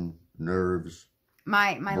bone, nerves.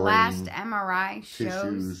 My brain, last MRI shows,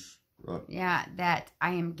 tissues, yeah, that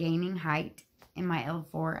I am gaining height in my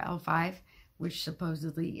L4, L5, which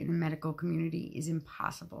supposedly in the medical community is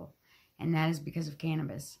impossible, and that is because of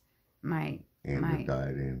cannabis. The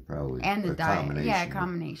diet, and probably the diet, yeah, a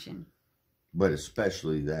combination. But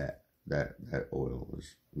especially that oil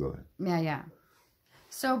was good. Yeah.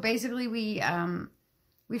 So basically,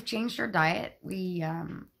 we've changed our diet. We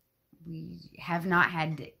have not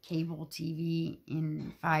had cable TV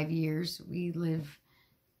in 5 years. We live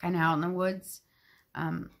kind of out in the woods.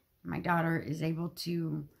 My daughter is able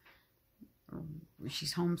to.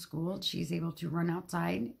 She's homeschooled. She's able to run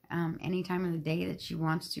outside any time of the day that she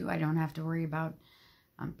wants to. I don't have to worry about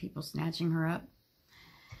people snatching her up.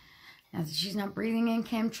 Now, she's not breathing in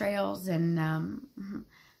chemtrails, and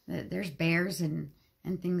there's bears and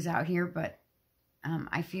things out here. But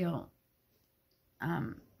I feel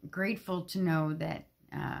grateful to know that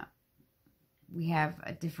we have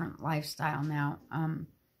a different lifestyle now.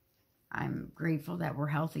 I'm grateful that we're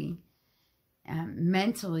healthy.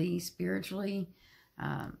 Mentally, spiritually,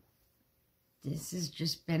 this has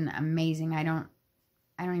just been amazing. I don't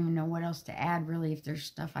even know what else to add, really. If there's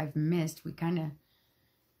stuff I've missed, we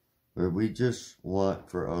just want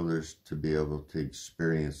for others to be able to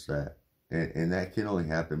experience that, and that can only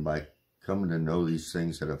happen by coming to know these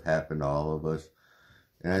things that have happened to all of us.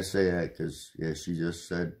 And I say that because, yeah, she just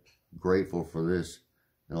said grateful for this,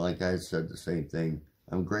 and like I said the same thing.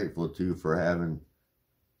 I'm grateful too for having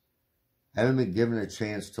been given a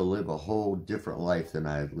chance to live a whole different life than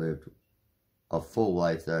I had lived. A full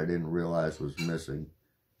life that I didn't realize was missing.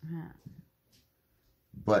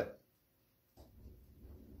 But,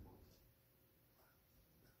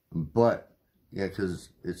 yeah, because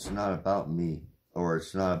it's not about me, or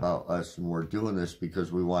it's not about us, and we're doing this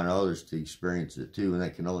because we want others to experience it too, and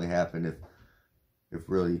that can only happen if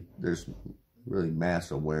really there's really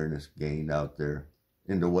mass awareness gained out there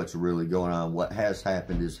into what's really going on. What has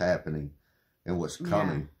happened is happening, and what's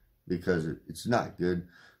coming, because it's not good.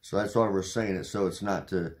 So that's why we're saying it. So it's not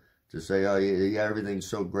to say, oh yeah, everything's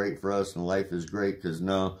so great for us and life is great, because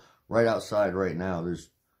no, right outside right now there's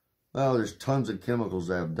tons of chemicals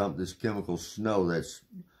that have dumped this chemical snow that's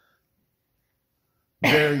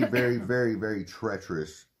very, very, very, very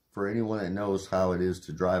treacherous for anyone that knows how it is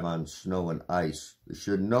to drive on snow and ice. They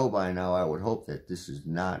should know by now, I would hope, that this is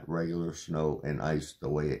not regular snow and ice the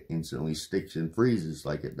way it instantly sticks and freezes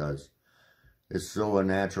like it does. It's so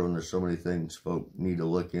unnatural, and there's so many things folk need to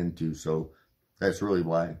look into. So that's really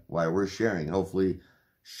why we're sharing. Hopefully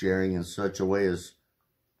sharing in such a way as,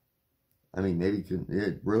 I mean, maybe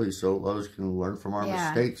really so others can learn from our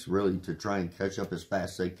mistakes, really, to try and catch up as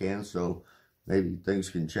fast as they can, so maybe things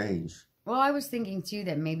can change. Well, I was thinking too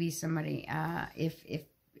that maybe somebody,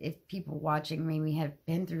 if people watching maybe have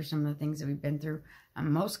been through some of the things that we've been through,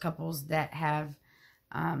 most couples that have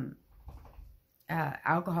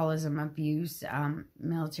alcoholism, abuse,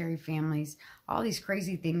 military families, all these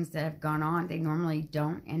crazy things that have gone on. They normally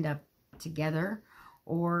don't end up together,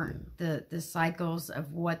 or the cycles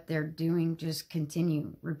of what they're doing just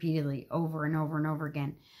continue repeatedly over and over and over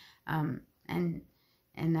again. And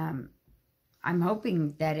I'm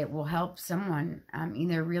hoping that it will help someone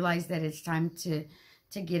either realize that it's time to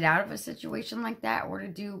get out of a situation like that, or to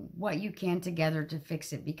do what you can together to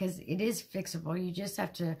fix it, because it is fixable. You just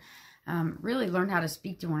have to really learn how to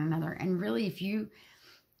speak to one another. And really, if you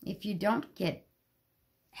don't get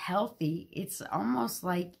healthy, it's almost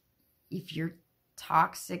like if you're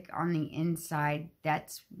toxic on the inside,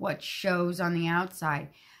 that's what shows on the outside.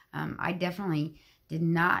 I definitely did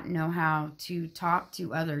not know how to talk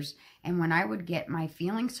to others. And when I would get my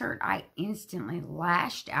feelings hurt, I instantly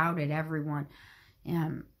lashed out at everyone.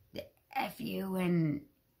 F you and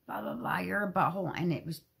blah, blah, blah, you're a butthole. And it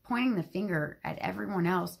was pointing the finger at everyone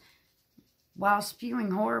else while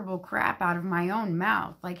spewing horrible crap out of my own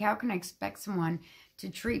mouth. Like, how can I expect someone to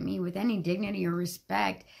treat me with any dignity or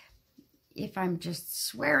respect if I'm just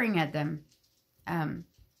swearing at them?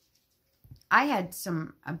 I had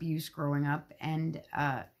some abuse growing up, and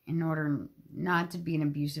in order not to be an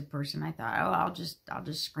abusive person, I thought, oh, I'll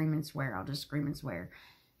just scream and swear. I'll just scream and swear.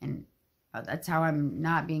 And that's how I'm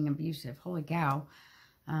not being abusive. Holy cow.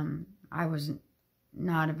 I was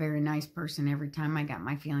not a very nice person every time I got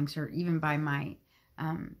my feelings hurt, even by my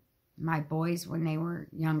boys when they were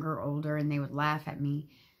younger, older, and they would laugh at me.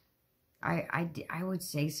 I would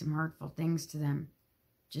say some hurtful things to them,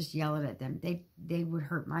 just yell it at them. They would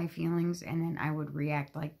hurt my feelings, and then I would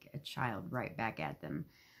react like a child right back at them.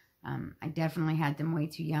 I definitely had them way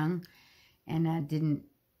too young, and I didn't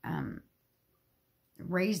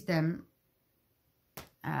raise them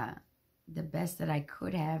the best that I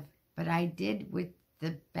could have, but I did with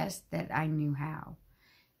the best that I knew how.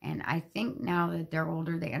 And I think now that they're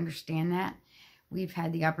older, they understand that. We've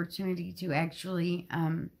had the opportunity to actually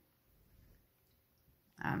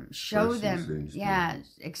show them,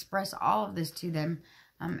 express all of this to them.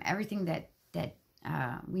 Everything that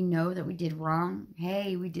we know that we did wrong.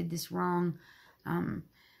 Hey, we did this wrong.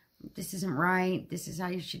 This isn't right. This is how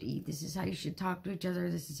you should eat. This is how you should talk to each other.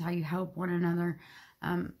 This is how you help one another.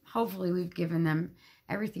 Hopefully we've given them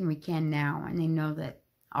everything we can now, and they know that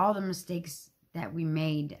all the mistakes that we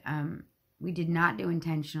made, we did not do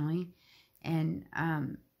intentionally, and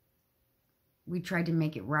we tried to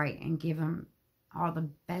make it right and give them all the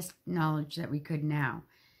best knowledge that we could now.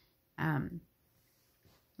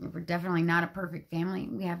 We're definitely not a perfect family.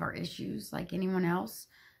 We have our issues like anyone else.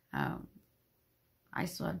 I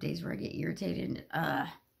still have days where I get irritated.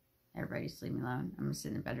 Everybody just leave me alone. I'm going to sit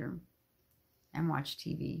in the bedroom and watch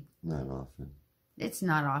TV. Not often. It's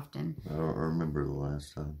not often. I don't remember the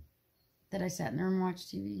last time that I sat in there and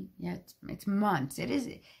watched TV. Yeah, it's months. It is.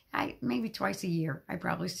 Maybe twice a year. I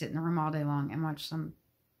probably sit in the room all day long and watch some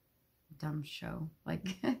dumb show. Like,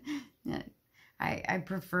 I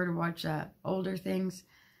prefer to watch older things.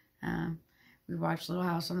 We watch Little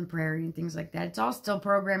House on the Prairie and things like that. It's all still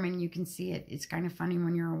programming. You can see it. It's kind of funny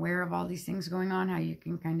when you're aware of all these things going on, how you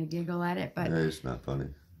can kind of giggle at it. But yeah, it's not funny.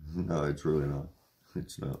 No, it's really not.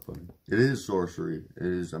 It's not funny. It is sorcery. It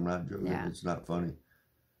is. I'm not joking. Yeah. It's not funny.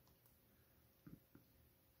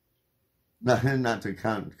 Not to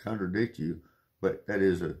contradict you, but that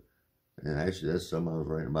is and actually that's something I was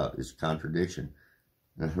writing about, is contradiction.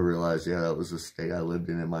 And I realized, yeah, that was a state I lived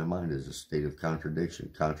in my mind, is a state of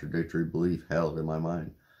contradiction, contradictory belief held in my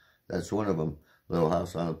mind. That's one of them. Little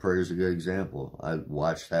House on the Prairie is a good example. I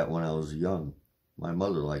watched that when I was young. My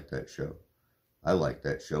mother liked that show. I liked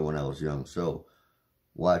that show when I was young. So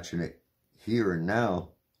watching it here and now,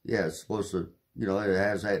 yeah, it's supposed to, it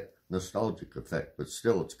has that nostalgic effect, but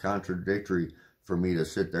still it's contradictory for me to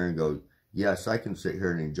sit there and go, yes, I can sit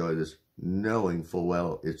here and enjoy this, knowing full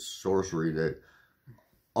well it's sorcery, that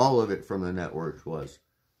all of it from the networks was.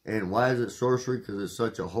 And why is it sorcery? Because it's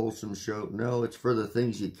such a wholesome show? No, it's for the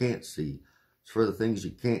things you can't see. It's for the things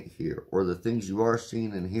you can't hear, or the things you are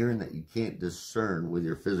seeing and hearing that you can't discern with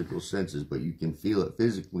your physical senses, but you can feel it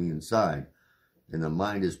physically inside, and the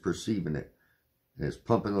mind is perceiving it, and it's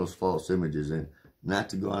pumping those false images in. Not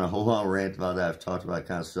to go on a whole long rant about that. I've talked about that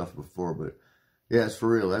kind of stuff before, but yeah, it's for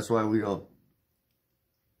real. That's why we don't,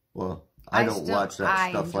 well, I don't watch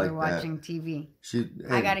that stuff like that. I enjoy watching TV.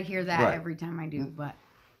 I got to hear that every time I do, but.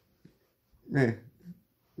 Yeah,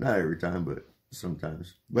 not every time, but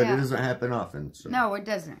sometimes. But it doesn't happen often. So. No, it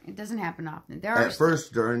doesn't. It doesn't happen often. At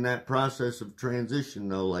first, during that process of transition,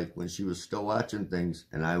 though, like when she was still watching things,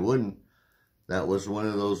 and I wouldn't, that was one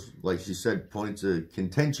of those, like she said, points of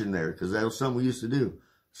contention there, because that was something we used to do.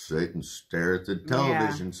 sit and stare at the Yeah.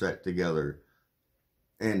 television set together.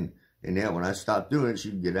 And yeah, when I stopped doing it,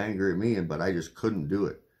 she'd get angry at me, but I just couldn't do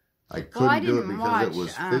it. I Well, I couldn't do it didn't because it watch.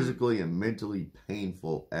 was physically and mentally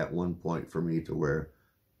painful at one point for me, to where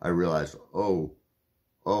I realized,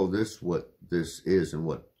 this what this is and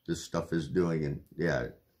what this stuff is doing, and yeah,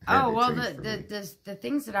 it had Oh to well, change for me. the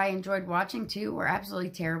things that I enjoyed watching too were absolutely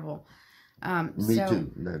terrible. Me So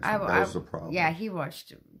too. That was the problem. yeah, he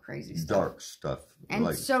watched crazy stuff, Dark stuff, and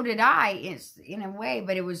like, so did I, in a way,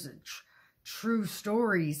 but it was true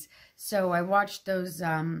stories. So I watched those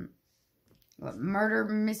murder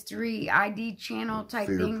mystery ID channel type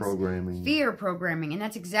fear things, programming. fear programming, and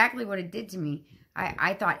that's exactly what it did to me.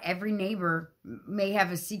 I thought every neighbor may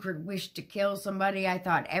have a secret wish to kill somebody. I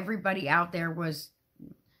thought everybody out there was.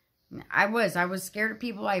 I was scared of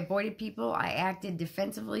people. I avoided people. I acted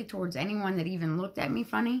defensively towards anyone that even looked at me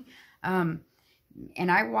funny. And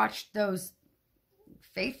I watched those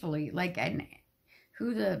faithfully. Like, and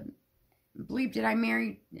who the bleep did I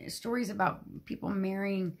marry? Stories about people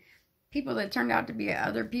marrying people that turned out to be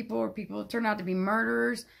other people, or people that turned out to be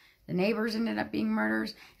murderers. The neighbors ended up being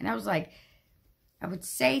murderers. And I was like, I would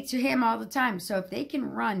say to him all the time, so if they can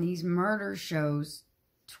run these murder shows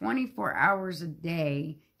 24 hours a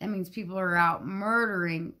day, that means people are out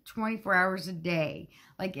murdering 24 hours a day.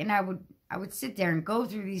 Like, and I would sit there and go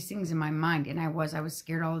through these things in my mind, and I was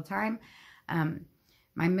scared all the time.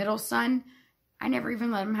 My middle son, I never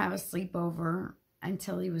even let him have a sleepover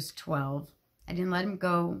until he was 12. I didn't let him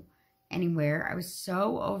go anywhere. I was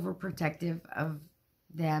so overprotective of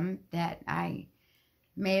them that I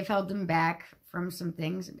may have held them back from some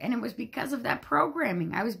things. And it was because of that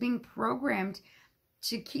programming. I was being programmed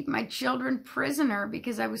to keep my children prisoner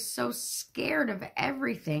because I was so scared of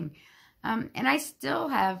everything. And I still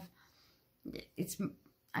have,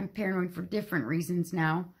 I'm paranoid for different reasons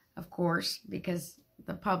now, of course, because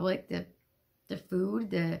the public, the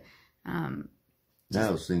food, now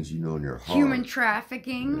those things in your heart. Human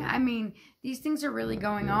trafficking. Yeah. I mean, these things are really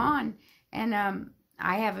going on. And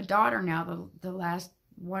I have a daughter now, the last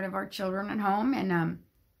one of our children at home, and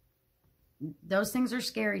those things are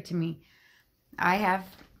scary to me. I have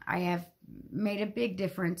made a big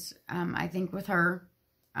difference, I think, with her.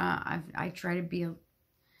 I try to be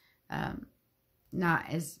not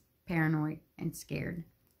as paranoid and scared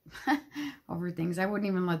over things. I wouldn't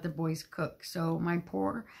even let the boys cook. So my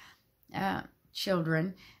poor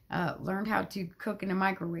children learned how to cook in a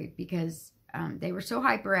microwave because they were so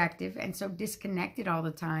hyperactive and so disconnected all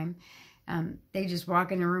the time. They just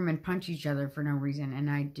walk in the room and punch each other for no reason. And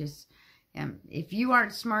I just, if you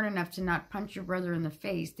aren't smart enough to not punch your brother in the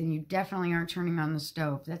face, then you definitely aren't turning on the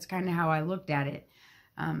stove. That's kind of how I looked at it.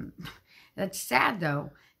 That's sad,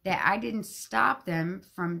 though, that I didn't stop them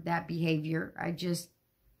from that behavior. I just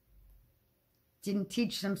didn't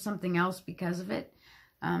teach them something else because of it.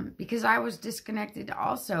 Because I was disconnected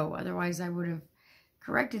also. Otherwise, I would have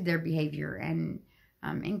corrected their behavior and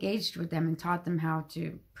engaged with them and taught them how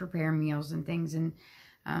to prepare meals and things. And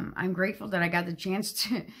I'm grateful that I got the chance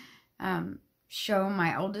to show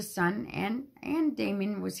my oldest son, and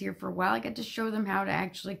Damien was here for a while. I got to show them how to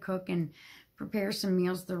actually cook and prepare some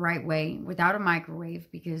meals the right way without a microwave,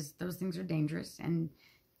 because those things are dangerous and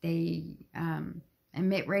they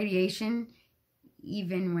emit radiation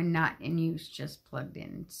even when not in use, just plugged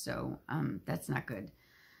in. So that's not good.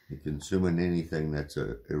 Consuming anything that's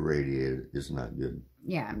irradiated is not good.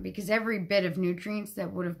 Yeah, because every bit of nutrients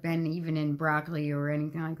that would have been even in broccoli or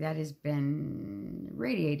anything like that has been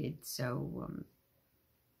radiated. So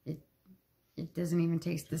it doesn't even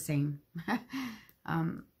taste the same.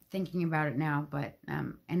 Thinking about it now, but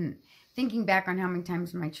and thinking back on how many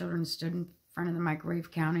times my children stood in front of the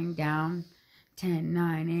microwave counting down 10,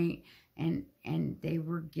 9, 8, and they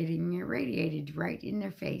were getting irradiated right in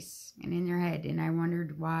their face and in their head. And I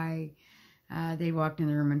wondered why they walked in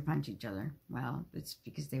the room and punched each other. Well, it's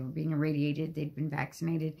because they were being irradiated. They'd been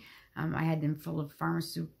vaccinated. I had them full of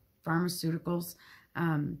pharmaceuticals.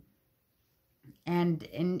 And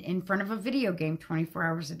in front of a video game 24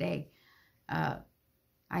 hours a day.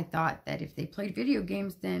 I thought that if they played video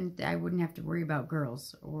games, then I wouldn't have to worry about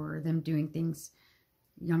girls or them doing things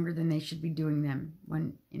younger than they should be doing them,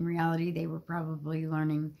 when in reality they were probably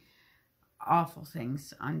learning awful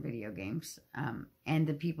things on video games, and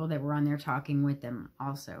the people that were on there talking with them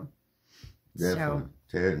also. Definitely.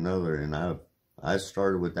 So, and I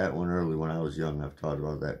started with that one early when I was young. I've talked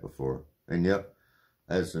about that before. And yep,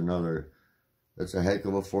 that's a heck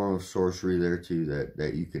of a form of sorcery there too,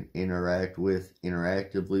 that you can interact with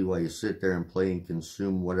interactively while you sit there and play and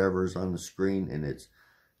consume whatever's on the screen. And it's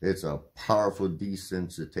a powerful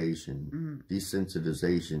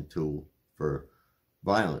desensitization tool for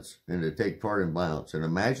violence and to take part in violence, and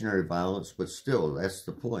imaginary violence, but still, that's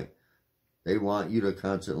the point. They want you to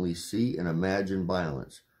constantly see and imagine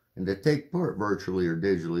violence and to take part virtually or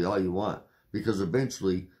digitally all you want, because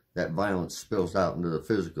eventually that violence spills out into the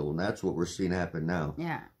physical, and that's what we're seeing happen now.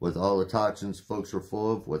 Yeah. With all the toxins folks are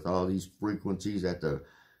full of, with all these frequencies at the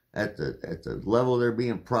level they're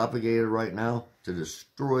being propagated right now to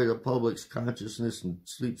destroy the public's consciousness and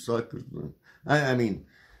sleep cycles. I mean,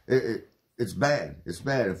 it's bad. It's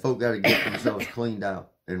bad, and folk got to get themselves cleaned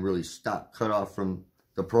out and really stop, cut off from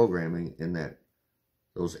the programming and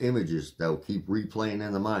those images that will keep replaying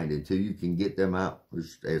in the mind until you can get them out.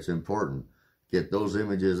 It's important. Get those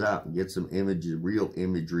images out and get some images, real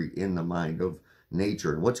imagery in the mind of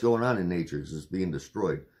nature and what's going on in nature is being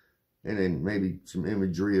destroyed. And then maybe some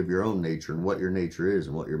imagery of your own nature and what your nature is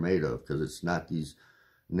and what you're made of, because it's not these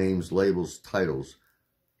names, labels, titles,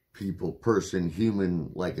 people, person,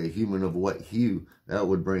 human, like a human of what hue. That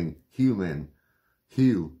would bring human,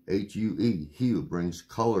 hue, H-U-E, hue brings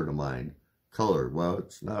color to mind. Color, well,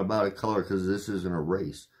 it's not about a color because this isn't a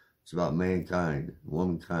race. It's about mankind,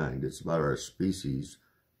 womankind. It's about our species,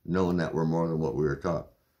 knowing that we're more than what we were taught.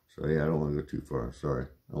 So, yeah, I don't want to go too far. Sorry.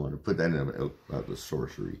 I want to put that in about the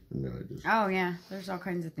sorcery. And then I just... Oh, yeah. There's all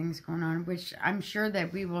kinds of things going on, which I'm sure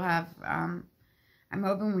that we will have... I'm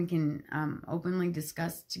hoping we can openly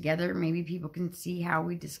discuss together. Maybe people can see how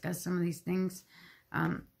we discuss some of these things.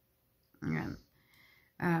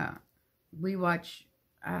 We watch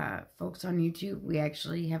folks on YouTube. We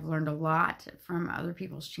actually have learned a lot from other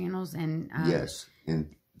people's channels. And yes,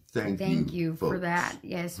 and thank you for that.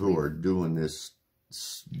 Yes, who are doing this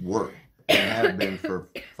work and have been for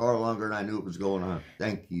far longer than I knew it was going on.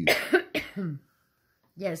 Thank you.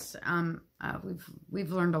 Yes,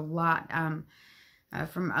 we've learned a lot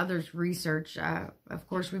from others' research. Of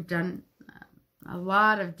course, we've done a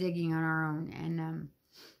lot of digging on our own,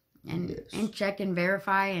 and check and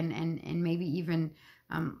verify, and maybe even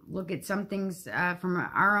look at some things from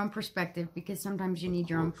our own perspective, because sometimes you need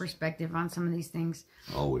your own perspective on some of these things.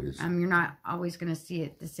 Always. You're not always going to see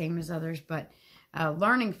it the same as others, but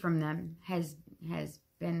learning from them has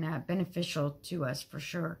been beneficial to us for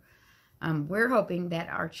sure. We're hoping that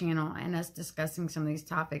our channel and us discussing some of these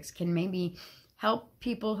topics can maybe help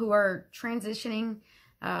people who are transitioning,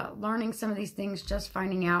 learning some of these things, just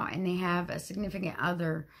finding out, and they have a significant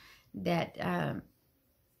other that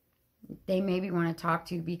they maybe want to talk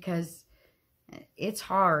to, because it's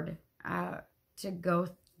hard to go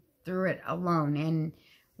through it alone. And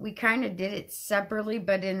we kind of did it separately,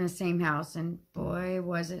 but in the same house, and boy,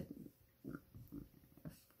 was it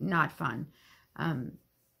not fun.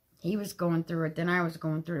 He was going through it, then I was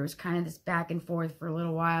going through it. It was kind of this back and forth for a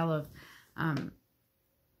little while of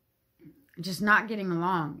just not getting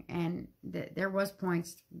along. And there was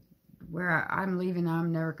points where I'm leaving,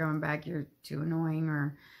 I'm never coming back, you're too annoying,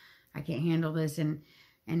 or I can't handle this. And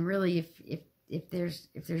really, if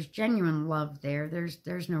there's genuine love there,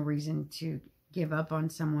 there's no reason to give up on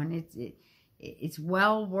someone. It's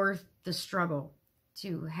well worth the struggle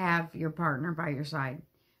to have your partner by your side.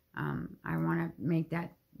 I want to make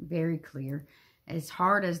that very clear. As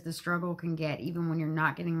hard as the struggle can get, even when you're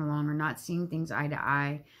not getting along or not seeing things eye to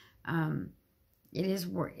eye, it is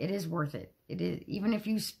worth it. It is, even if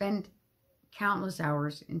you spend countless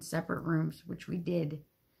hours in separate rooms, which we did,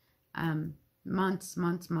 months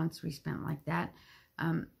we spent like that.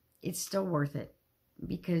 It's still worth it,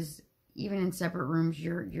 because even in separate rooms,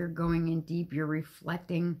 you're going in deep. You're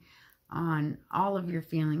reflecting on all of your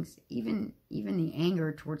feelings, even the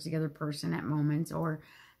anger towards the other person at moments, or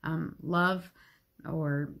love,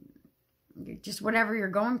 or just whatever you're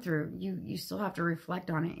going through. You still have to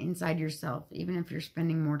reflect on it inside yourself, even if you're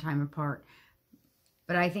spending more time apart.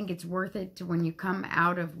 But I think it's worth it to, when you come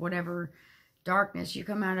out of whatever darkness you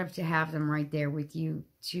come out of, to have them right there with you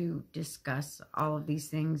to discuss all of these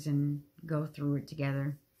things and go through it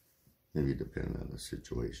together. Maybe depending on the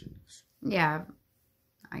situations. Yeah,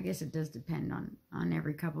 I guess it does depend on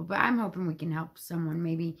every couple. But I'm hoping we can help someone.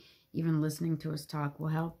 Maybe even listening to us talk will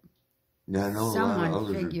help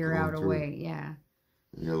someone figure out a way. Yeah.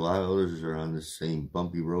 A lot of others are on the same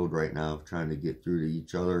bumpy road right now, trying to get through to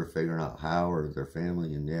each other, figuring out how, or their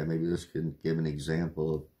family. And yeah, maybe this can give an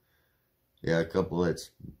example of, a couple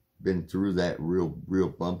that's been through that real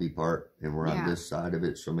bumpy part, and we're on this side of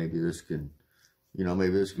it. So maybe this can,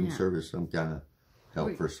 serve as some kind of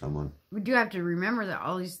help for someone. We do have to remember that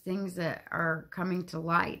all these things that are coming to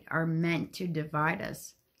light are meant to divide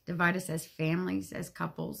us as families, as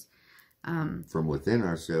couples. From within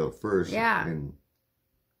ourselves first. Yeah.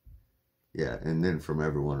 And then from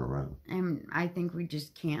everyone around. And I think we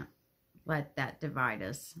just can't let that divide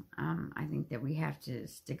us. I think that we have to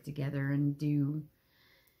stick together and do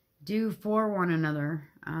for one another.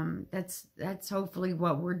 That's hopefully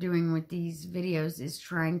what we're doing with these videos, is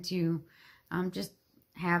trying to just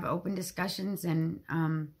have open discussions and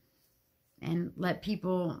let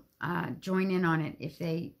people join in on it if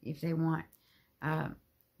they want.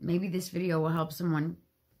 Maybe this video will help someone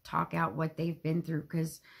talk out what they've been through,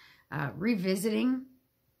 because revisiting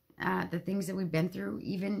the things that we've been through,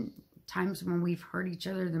 even times when we've hurt each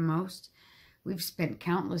other the most, we've spent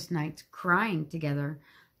countless nights crying together.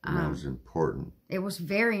 And that was important. It was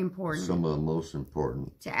very important. Some of the most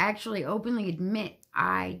important. To actually openly admit,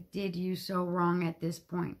 I did you so wrong at this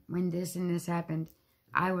point. When this and this happened,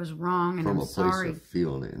 I was wrong, and I'm sorry. From a place of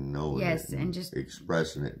feeling it and knowing it. And just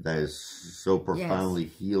expressing it. That is so profoundly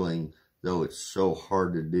healing, though it's so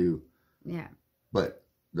hard to do. Yeah. But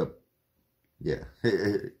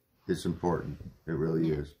it's important. It really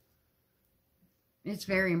is. It's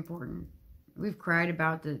very important. We've cried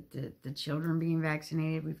about the children being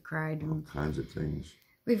vaccinated. We've cried all kinds of things.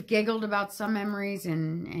 We've giggled about some memories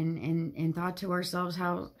and thought to ourselves,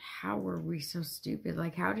 how were we so stupid?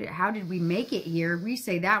 Like, how did we make it here? We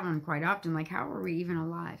say that one quite often. Like, how were we even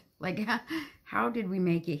alive? Like, how did we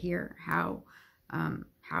make it here? I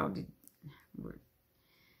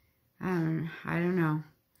don't know.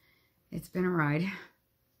 It's been a ride.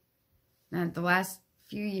 The last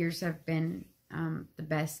few years have been the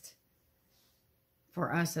best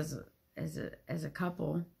for us as a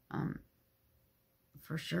couple.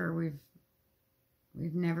 For sure,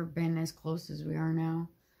 we've never been as close as we are now.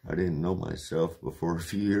 I didn't know myself before a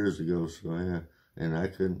few years ago, so yeah, and I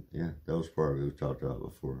couldn't. Yeah, that was part of it we talked about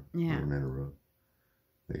before. Yeah. Don't interrupt.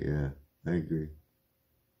 But yeah, I agree.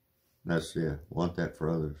 Want that for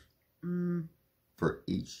others. For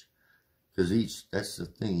each. Because that's the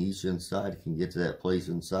thing, each inside can get to that place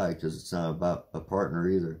inside, because it's not about a partner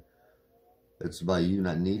either. It's about you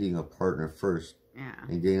not needing a partner first. Yeah.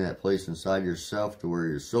 And getting that place inside yourself to where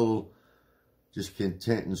you're so just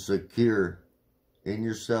content and secure in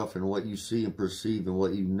yourself and what you see and perceive and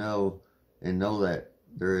what you know, and know that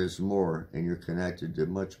there is more and you're connected to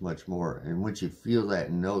much, much more. And once you feel that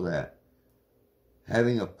and know that,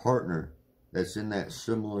 having a partner that's in that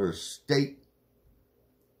similar state,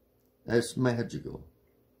 that's magical.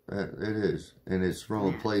 It is. And it's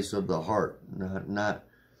from a place of the heart, not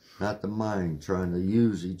the mind trying to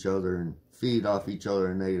use each other and feed off each other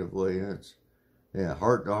in a negative way. It's,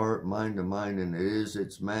 heart to heart, mind to mind, and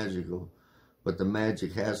it's magical. But the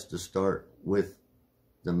magic has to start with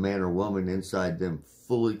the man or woman inside them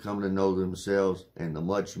fully coming to know themselves, and the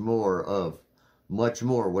much more,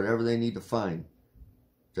 whatever they need to find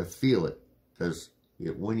to feel it. Because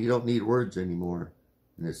when you don't need words anymore,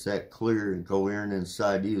 and it's that clear and coherent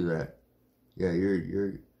inside you that,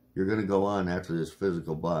 you're going to go on after this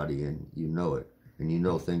physical body, and you know it. And you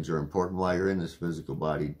know things are important while you're in this physical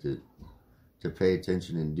body to pay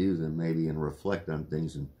attention and do them, maybe, and reflect on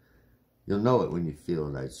things. And you'll know it when you feel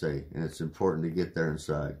it, I'd say. And it's important to get there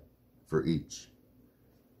inside for each.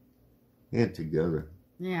 And together.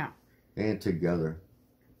 Yeah. And together.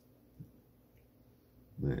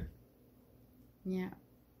 Man. Yeah.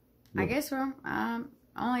 I guess,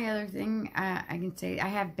 only other thing I can say, I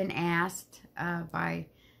have been asked by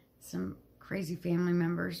some crazy family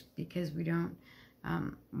members, because we don't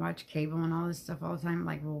watch cable and all this stuff all the time.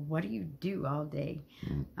 Like, well, what do you do all day?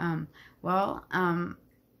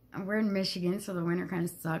 We're in Michigan, so the winter kind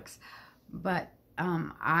of sucks. But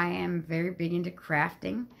I am very big into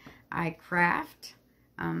crafting. I craft,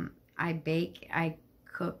 I bake, I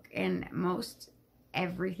cook, and most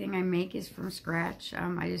everything I make is from scratch.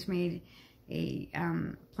 I just made a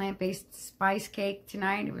plant-based spice cake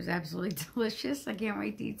tonight. It was absolutely delicious. I can't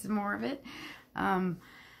wait to eat some more of it.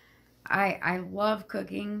 I love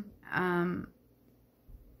cooking.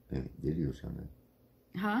 Maybe videos on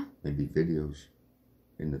it. Huh? Maybe videos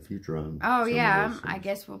in the future on. Oh yeah, I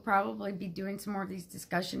guess we'll probably be doing some more of these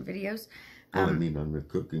discussion videos. I mean, on the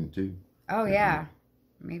cooking too. Oh yeah,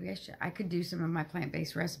 maybe I could do some of my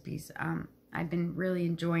plant-based recipes. I've been really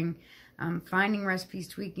enjoying finding recipes,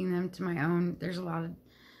 tweaking them to my own. There's a lot of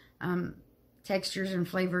textures and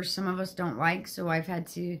flavors some of us don't like, so I've had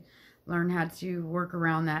to learn how to work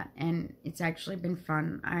around that, and it's actually been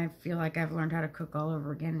fun. I feel like I've learned how to cook all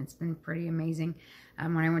over again. It's been pretty amazing.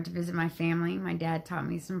 When I went to visit my family, my dad taught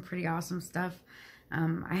me some pretty awesome stuff.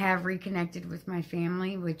 I have reconnected with my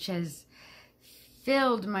family, which has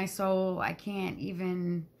filled my soul. I can't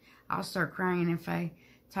even, I'll start crying if I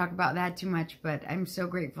talk about that too much, but I'm so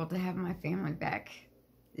grateful to have my family back.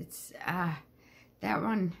 It's that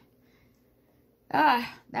one,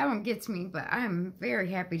 That one gets me, but I'm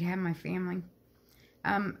very happy to have my family.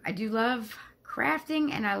 I do love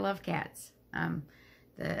crafting, and I love cats.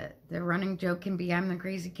 The running joke can be I'm the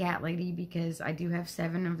crazy cat lady because I do have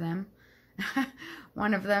 7 of them.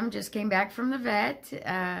 One of them just came back from the vet,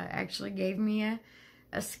 actually gave me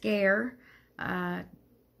a scare.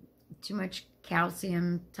 Too much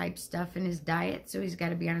calcium type stuff in his diet, so he's got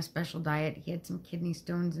to be on a special diet. He had some kidney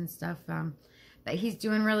stones and stuff, but he's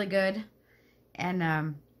doing really good.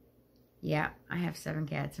 And yeah, I have 7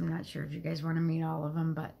 cats. I'm not sure if you guys want to meet all of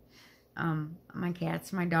them, but my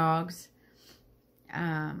cats, my dogs,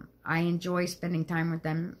 I enjoy spending time with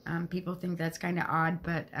them. People think that's kind of odd,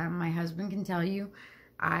 but my husband can tell you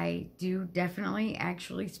I do definitely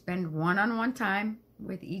actually spend one-on-one time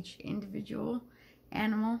with each individual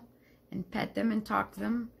animal and pet them and talk to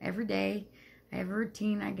them every day. I have a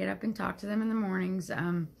routine. I get up and talk to them in the mornings.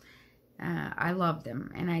 I love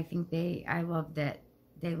them, and I think I love that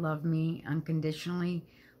they love me unconditionally,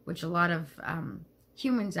 which a lot of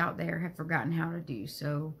humans out there have forgotten how to do.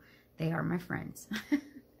 So they are my friends.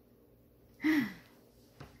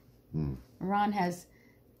 Ron has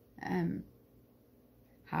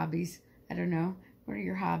hobbies. I don't know. What are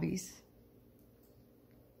your hobbies?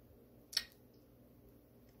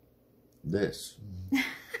 This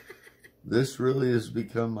really has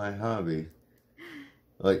become my hobby.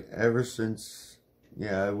 Like, ever since,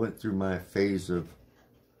 yeah, I went through my phase of...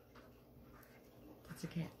 It's a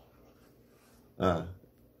cat.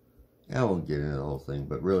 I won't get into the whole thing,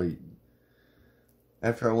 but really,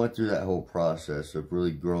 after I went through that whole process of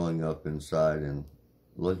really growing up inside and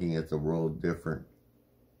looking at the world different,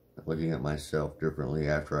 looking at myself differently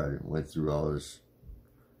after I went through all this,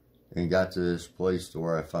 and got to this place to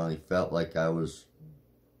where I finally felt like I was,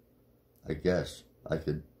 I guess, I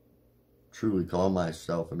could truly call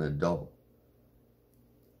myself an adult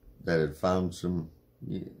that had found some,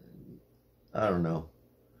 I don't know.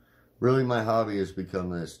 Really, my hobby has become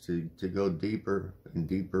this, to go deeper and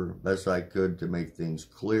deeper, best I could, to make things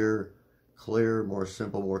clear, more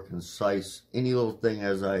simple, more concise. Any little thing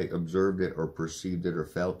as I observed it or perceived it or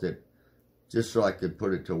felt it, just so I could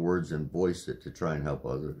put it to words and voice it to try and help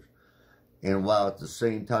others. And while at the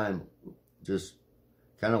same time, just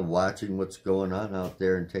kind of watching what's going on out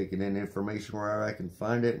there and taking in information wherever I can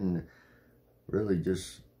find it, and really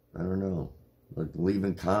just, I don't know, like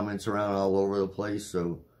leaving comments around all over the place.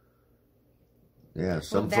 So, yeah,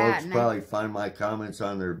 some folks probably find my comments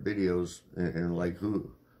on their videos and like,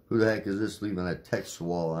 who the heck is this leaving a text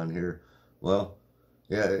wall on here? Well,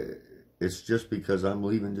 yeah, it's just because I'm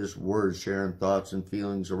leaving just words, sharing thoughts and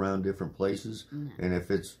feelings around different places. And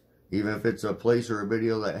if it's, even if it's a place or a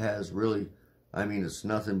video that has really, I mean, it's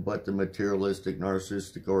nothing but the materialistic,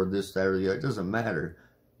 narcissistic, or this, that, or the other. It doesn't matter,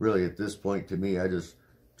 really, at this point to me. I just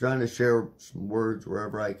trying to share some words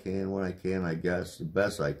wherever I can, when I can, I guess, the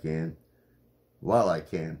best I can, while I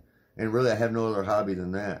can. And really, I have no other hobby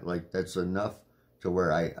than that. Like, that's enough to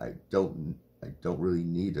where I don't really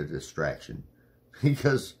need a distraction.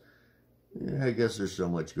 Because, yeah, I guess there's so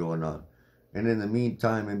much going on. And in the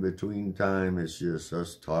meantime, in between time, it's just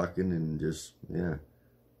us talking and just, yeah,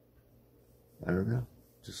 I don't know,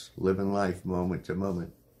 just living life moment to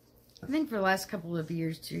moment. I think for the last couple of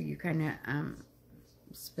years, too, you kind of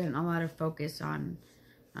spent a lot of focus on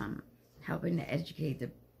helping to educate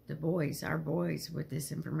the boys, our boys, with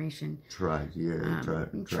this information. Tried to do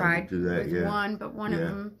that, with one, but one of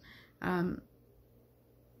them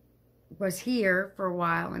was here for a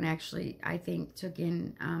while and actually, I think, took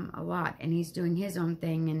in a lot. And he's doing his own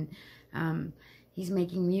thing, and he's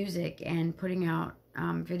making music and putting out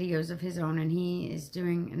videos of his own, and he is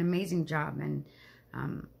doing an amazing job, and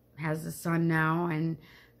has a son now. And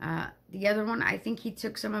the other one, I think he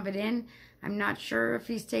took some of it in. I'm not sure if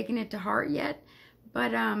he's taken it to heart yet,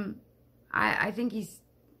 but I think he's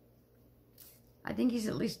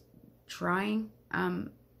at least trying.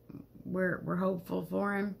 We're hopeful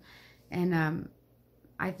for him, and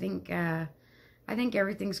I think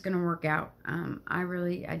everything's gonna work out.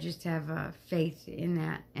 I just have faith in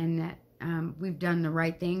that, and that we've done the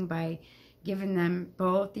right thing by giving them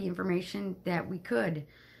both the information that we could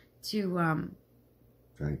to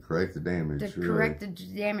trying to correct the damage. Correct the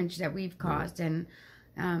damage that we've caused. And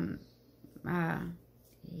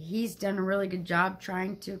he's done a really good job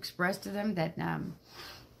trying to express to them that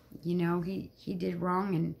you know, he did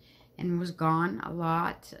wrong and was gone a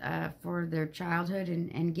lot for their childhood,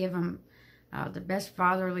 and give them the best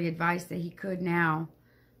fatherly advice that he could now.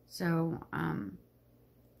 So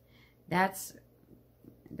that's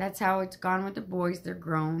how it's gone with the boys. They're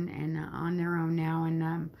grown and on their own now,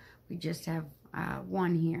 and we just have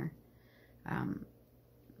one here.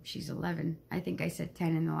 she's 11. I think I said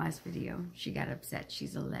 10 in the last video. She got upset.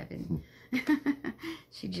 She's 11.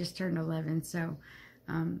 She just turned 11, so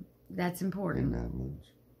that's important. In 9 months.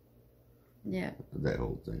 Yeah. That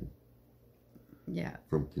whole thing. Yeah.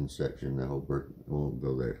 From conception, the whole birth. I won't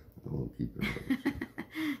go there. I won't keep it.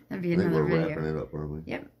 That'd be I think another we're video. wrapping it up, aren't we?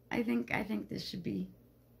 Yep. I think this should be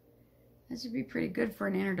pretty good for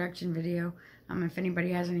an introduction video. If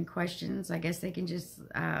anybody has any questions, I guess they can just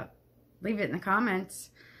leave it in the comments.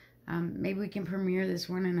 Maybe we can premiere this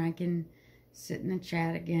one and I can sit in the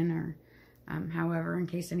chat again, or however, in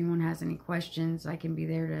case anyone has any questions, I can be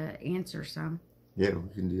there to answer some. Yeah, we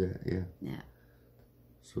can do that. Yeah. Yeah.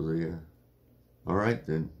 So all right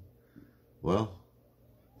then. Well,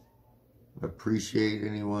 I appreciate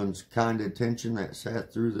anyone's kind attention that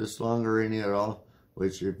sat through this long, or any at all.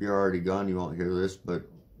 Which, if you're already gone, you won't hear this, but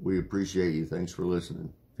we appreciate you. Thanks for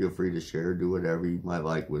listening. Feel free to share, do whatever you might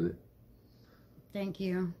like with it. Thank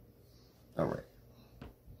you. All right.